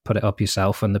could put it up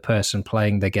yourself and the person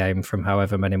playing the game from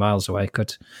however many miles away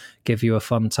could give you a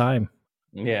fun time.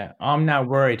 Yeah, I'm now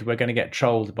worried we're going to get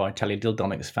trolled by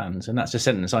teledildonics fans, and that's a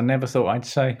sentence I never thought I'd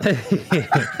say.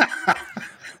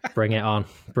 Bring it on.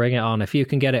 Bring it on. If you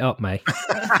can get it up, mate.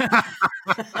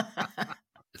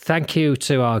 Thank you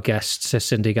to our guests, to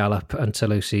Cindy Gallop and to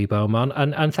Lucy Beaumont,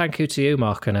 and thank you to you,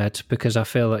 Mark and Ed, because I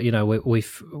feel that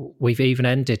we've even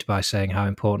ended by saying how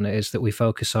important it is that we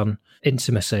focus on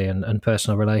intimacy and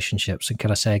personal relationships. And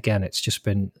can I say again, it's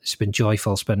been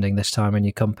joyful spending this time in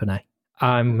your company.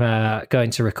 I'm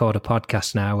going to record a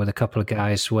podcast now with a couple of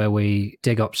guys where we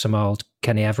dig up some old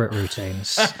Kenny Everett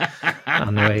routines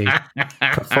and we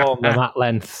perform them at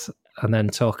length and then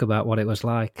talk about what it was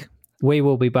like. We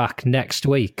will be back next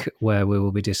week where we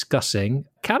will be discussing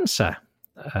cancer,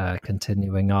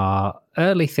 continuing our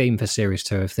early theme for Series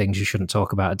 2 of things you shouldn't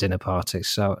talk about at dinner parties.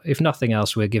 So if nothing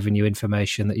else, we're giving you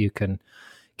information that you can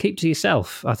keep to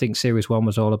yourself. I think Series 1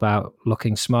 was all about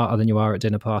looking smarter than you are at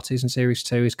dinner parties, and Series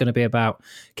 2 is going to be about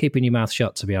keeping your mouth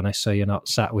shut, to be honest, so you're not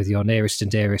sat with your nearest and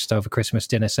dearest over Christmas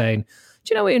dinner saying,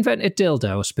 do you know we invented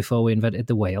dildos before we invented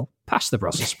the wheel? Pass the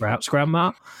Brussels sprouts,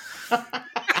 Grandma.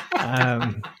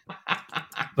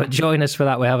 But join us for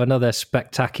that. We have another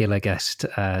spectacular guest,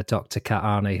 Dr. Kat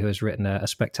Arney, who has written a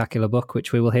spectacular book,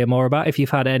 which we will hear more about. If you've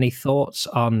had any thoughts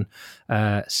on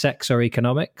sex or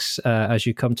economics as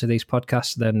you come to these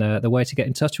podcasts, then the way to get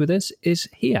in touch with us is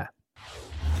here.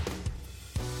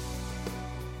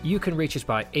 You can reach us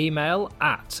by email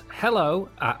at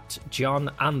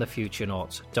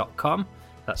hello@johnandthefuturenauts.com.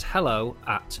 That's hello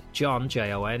at John,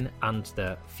 Jon, and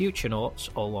the Futurenauts,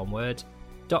 all one word,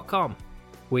 .com.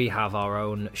 We have our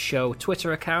own show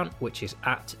Twitter account, which is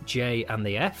at J and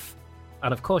the F.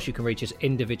 And of course, you can reach us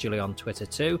individually on Twitter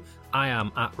too. I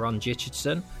am at Ron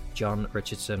Richardson, John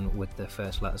Richardson with the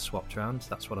first letter swapped around.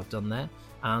 That's what I've done there.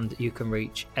 And you can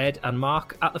reach Ed and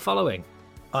Mark at the following.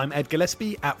 I'm Ed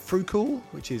Gillespie at Frucool,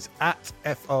 which is at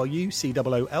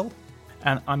FRUCOOL.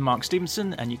 And I'm Mark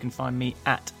Stevenson, and you can find me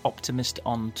at Optimist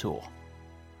on Tour.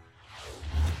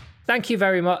 Thank you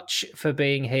very much for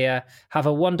being here. Have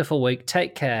a wonderful week.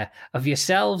 Take care of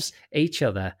yourselves, each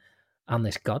other, and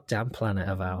this goddamn planet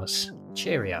of ours.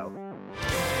 Cheerio.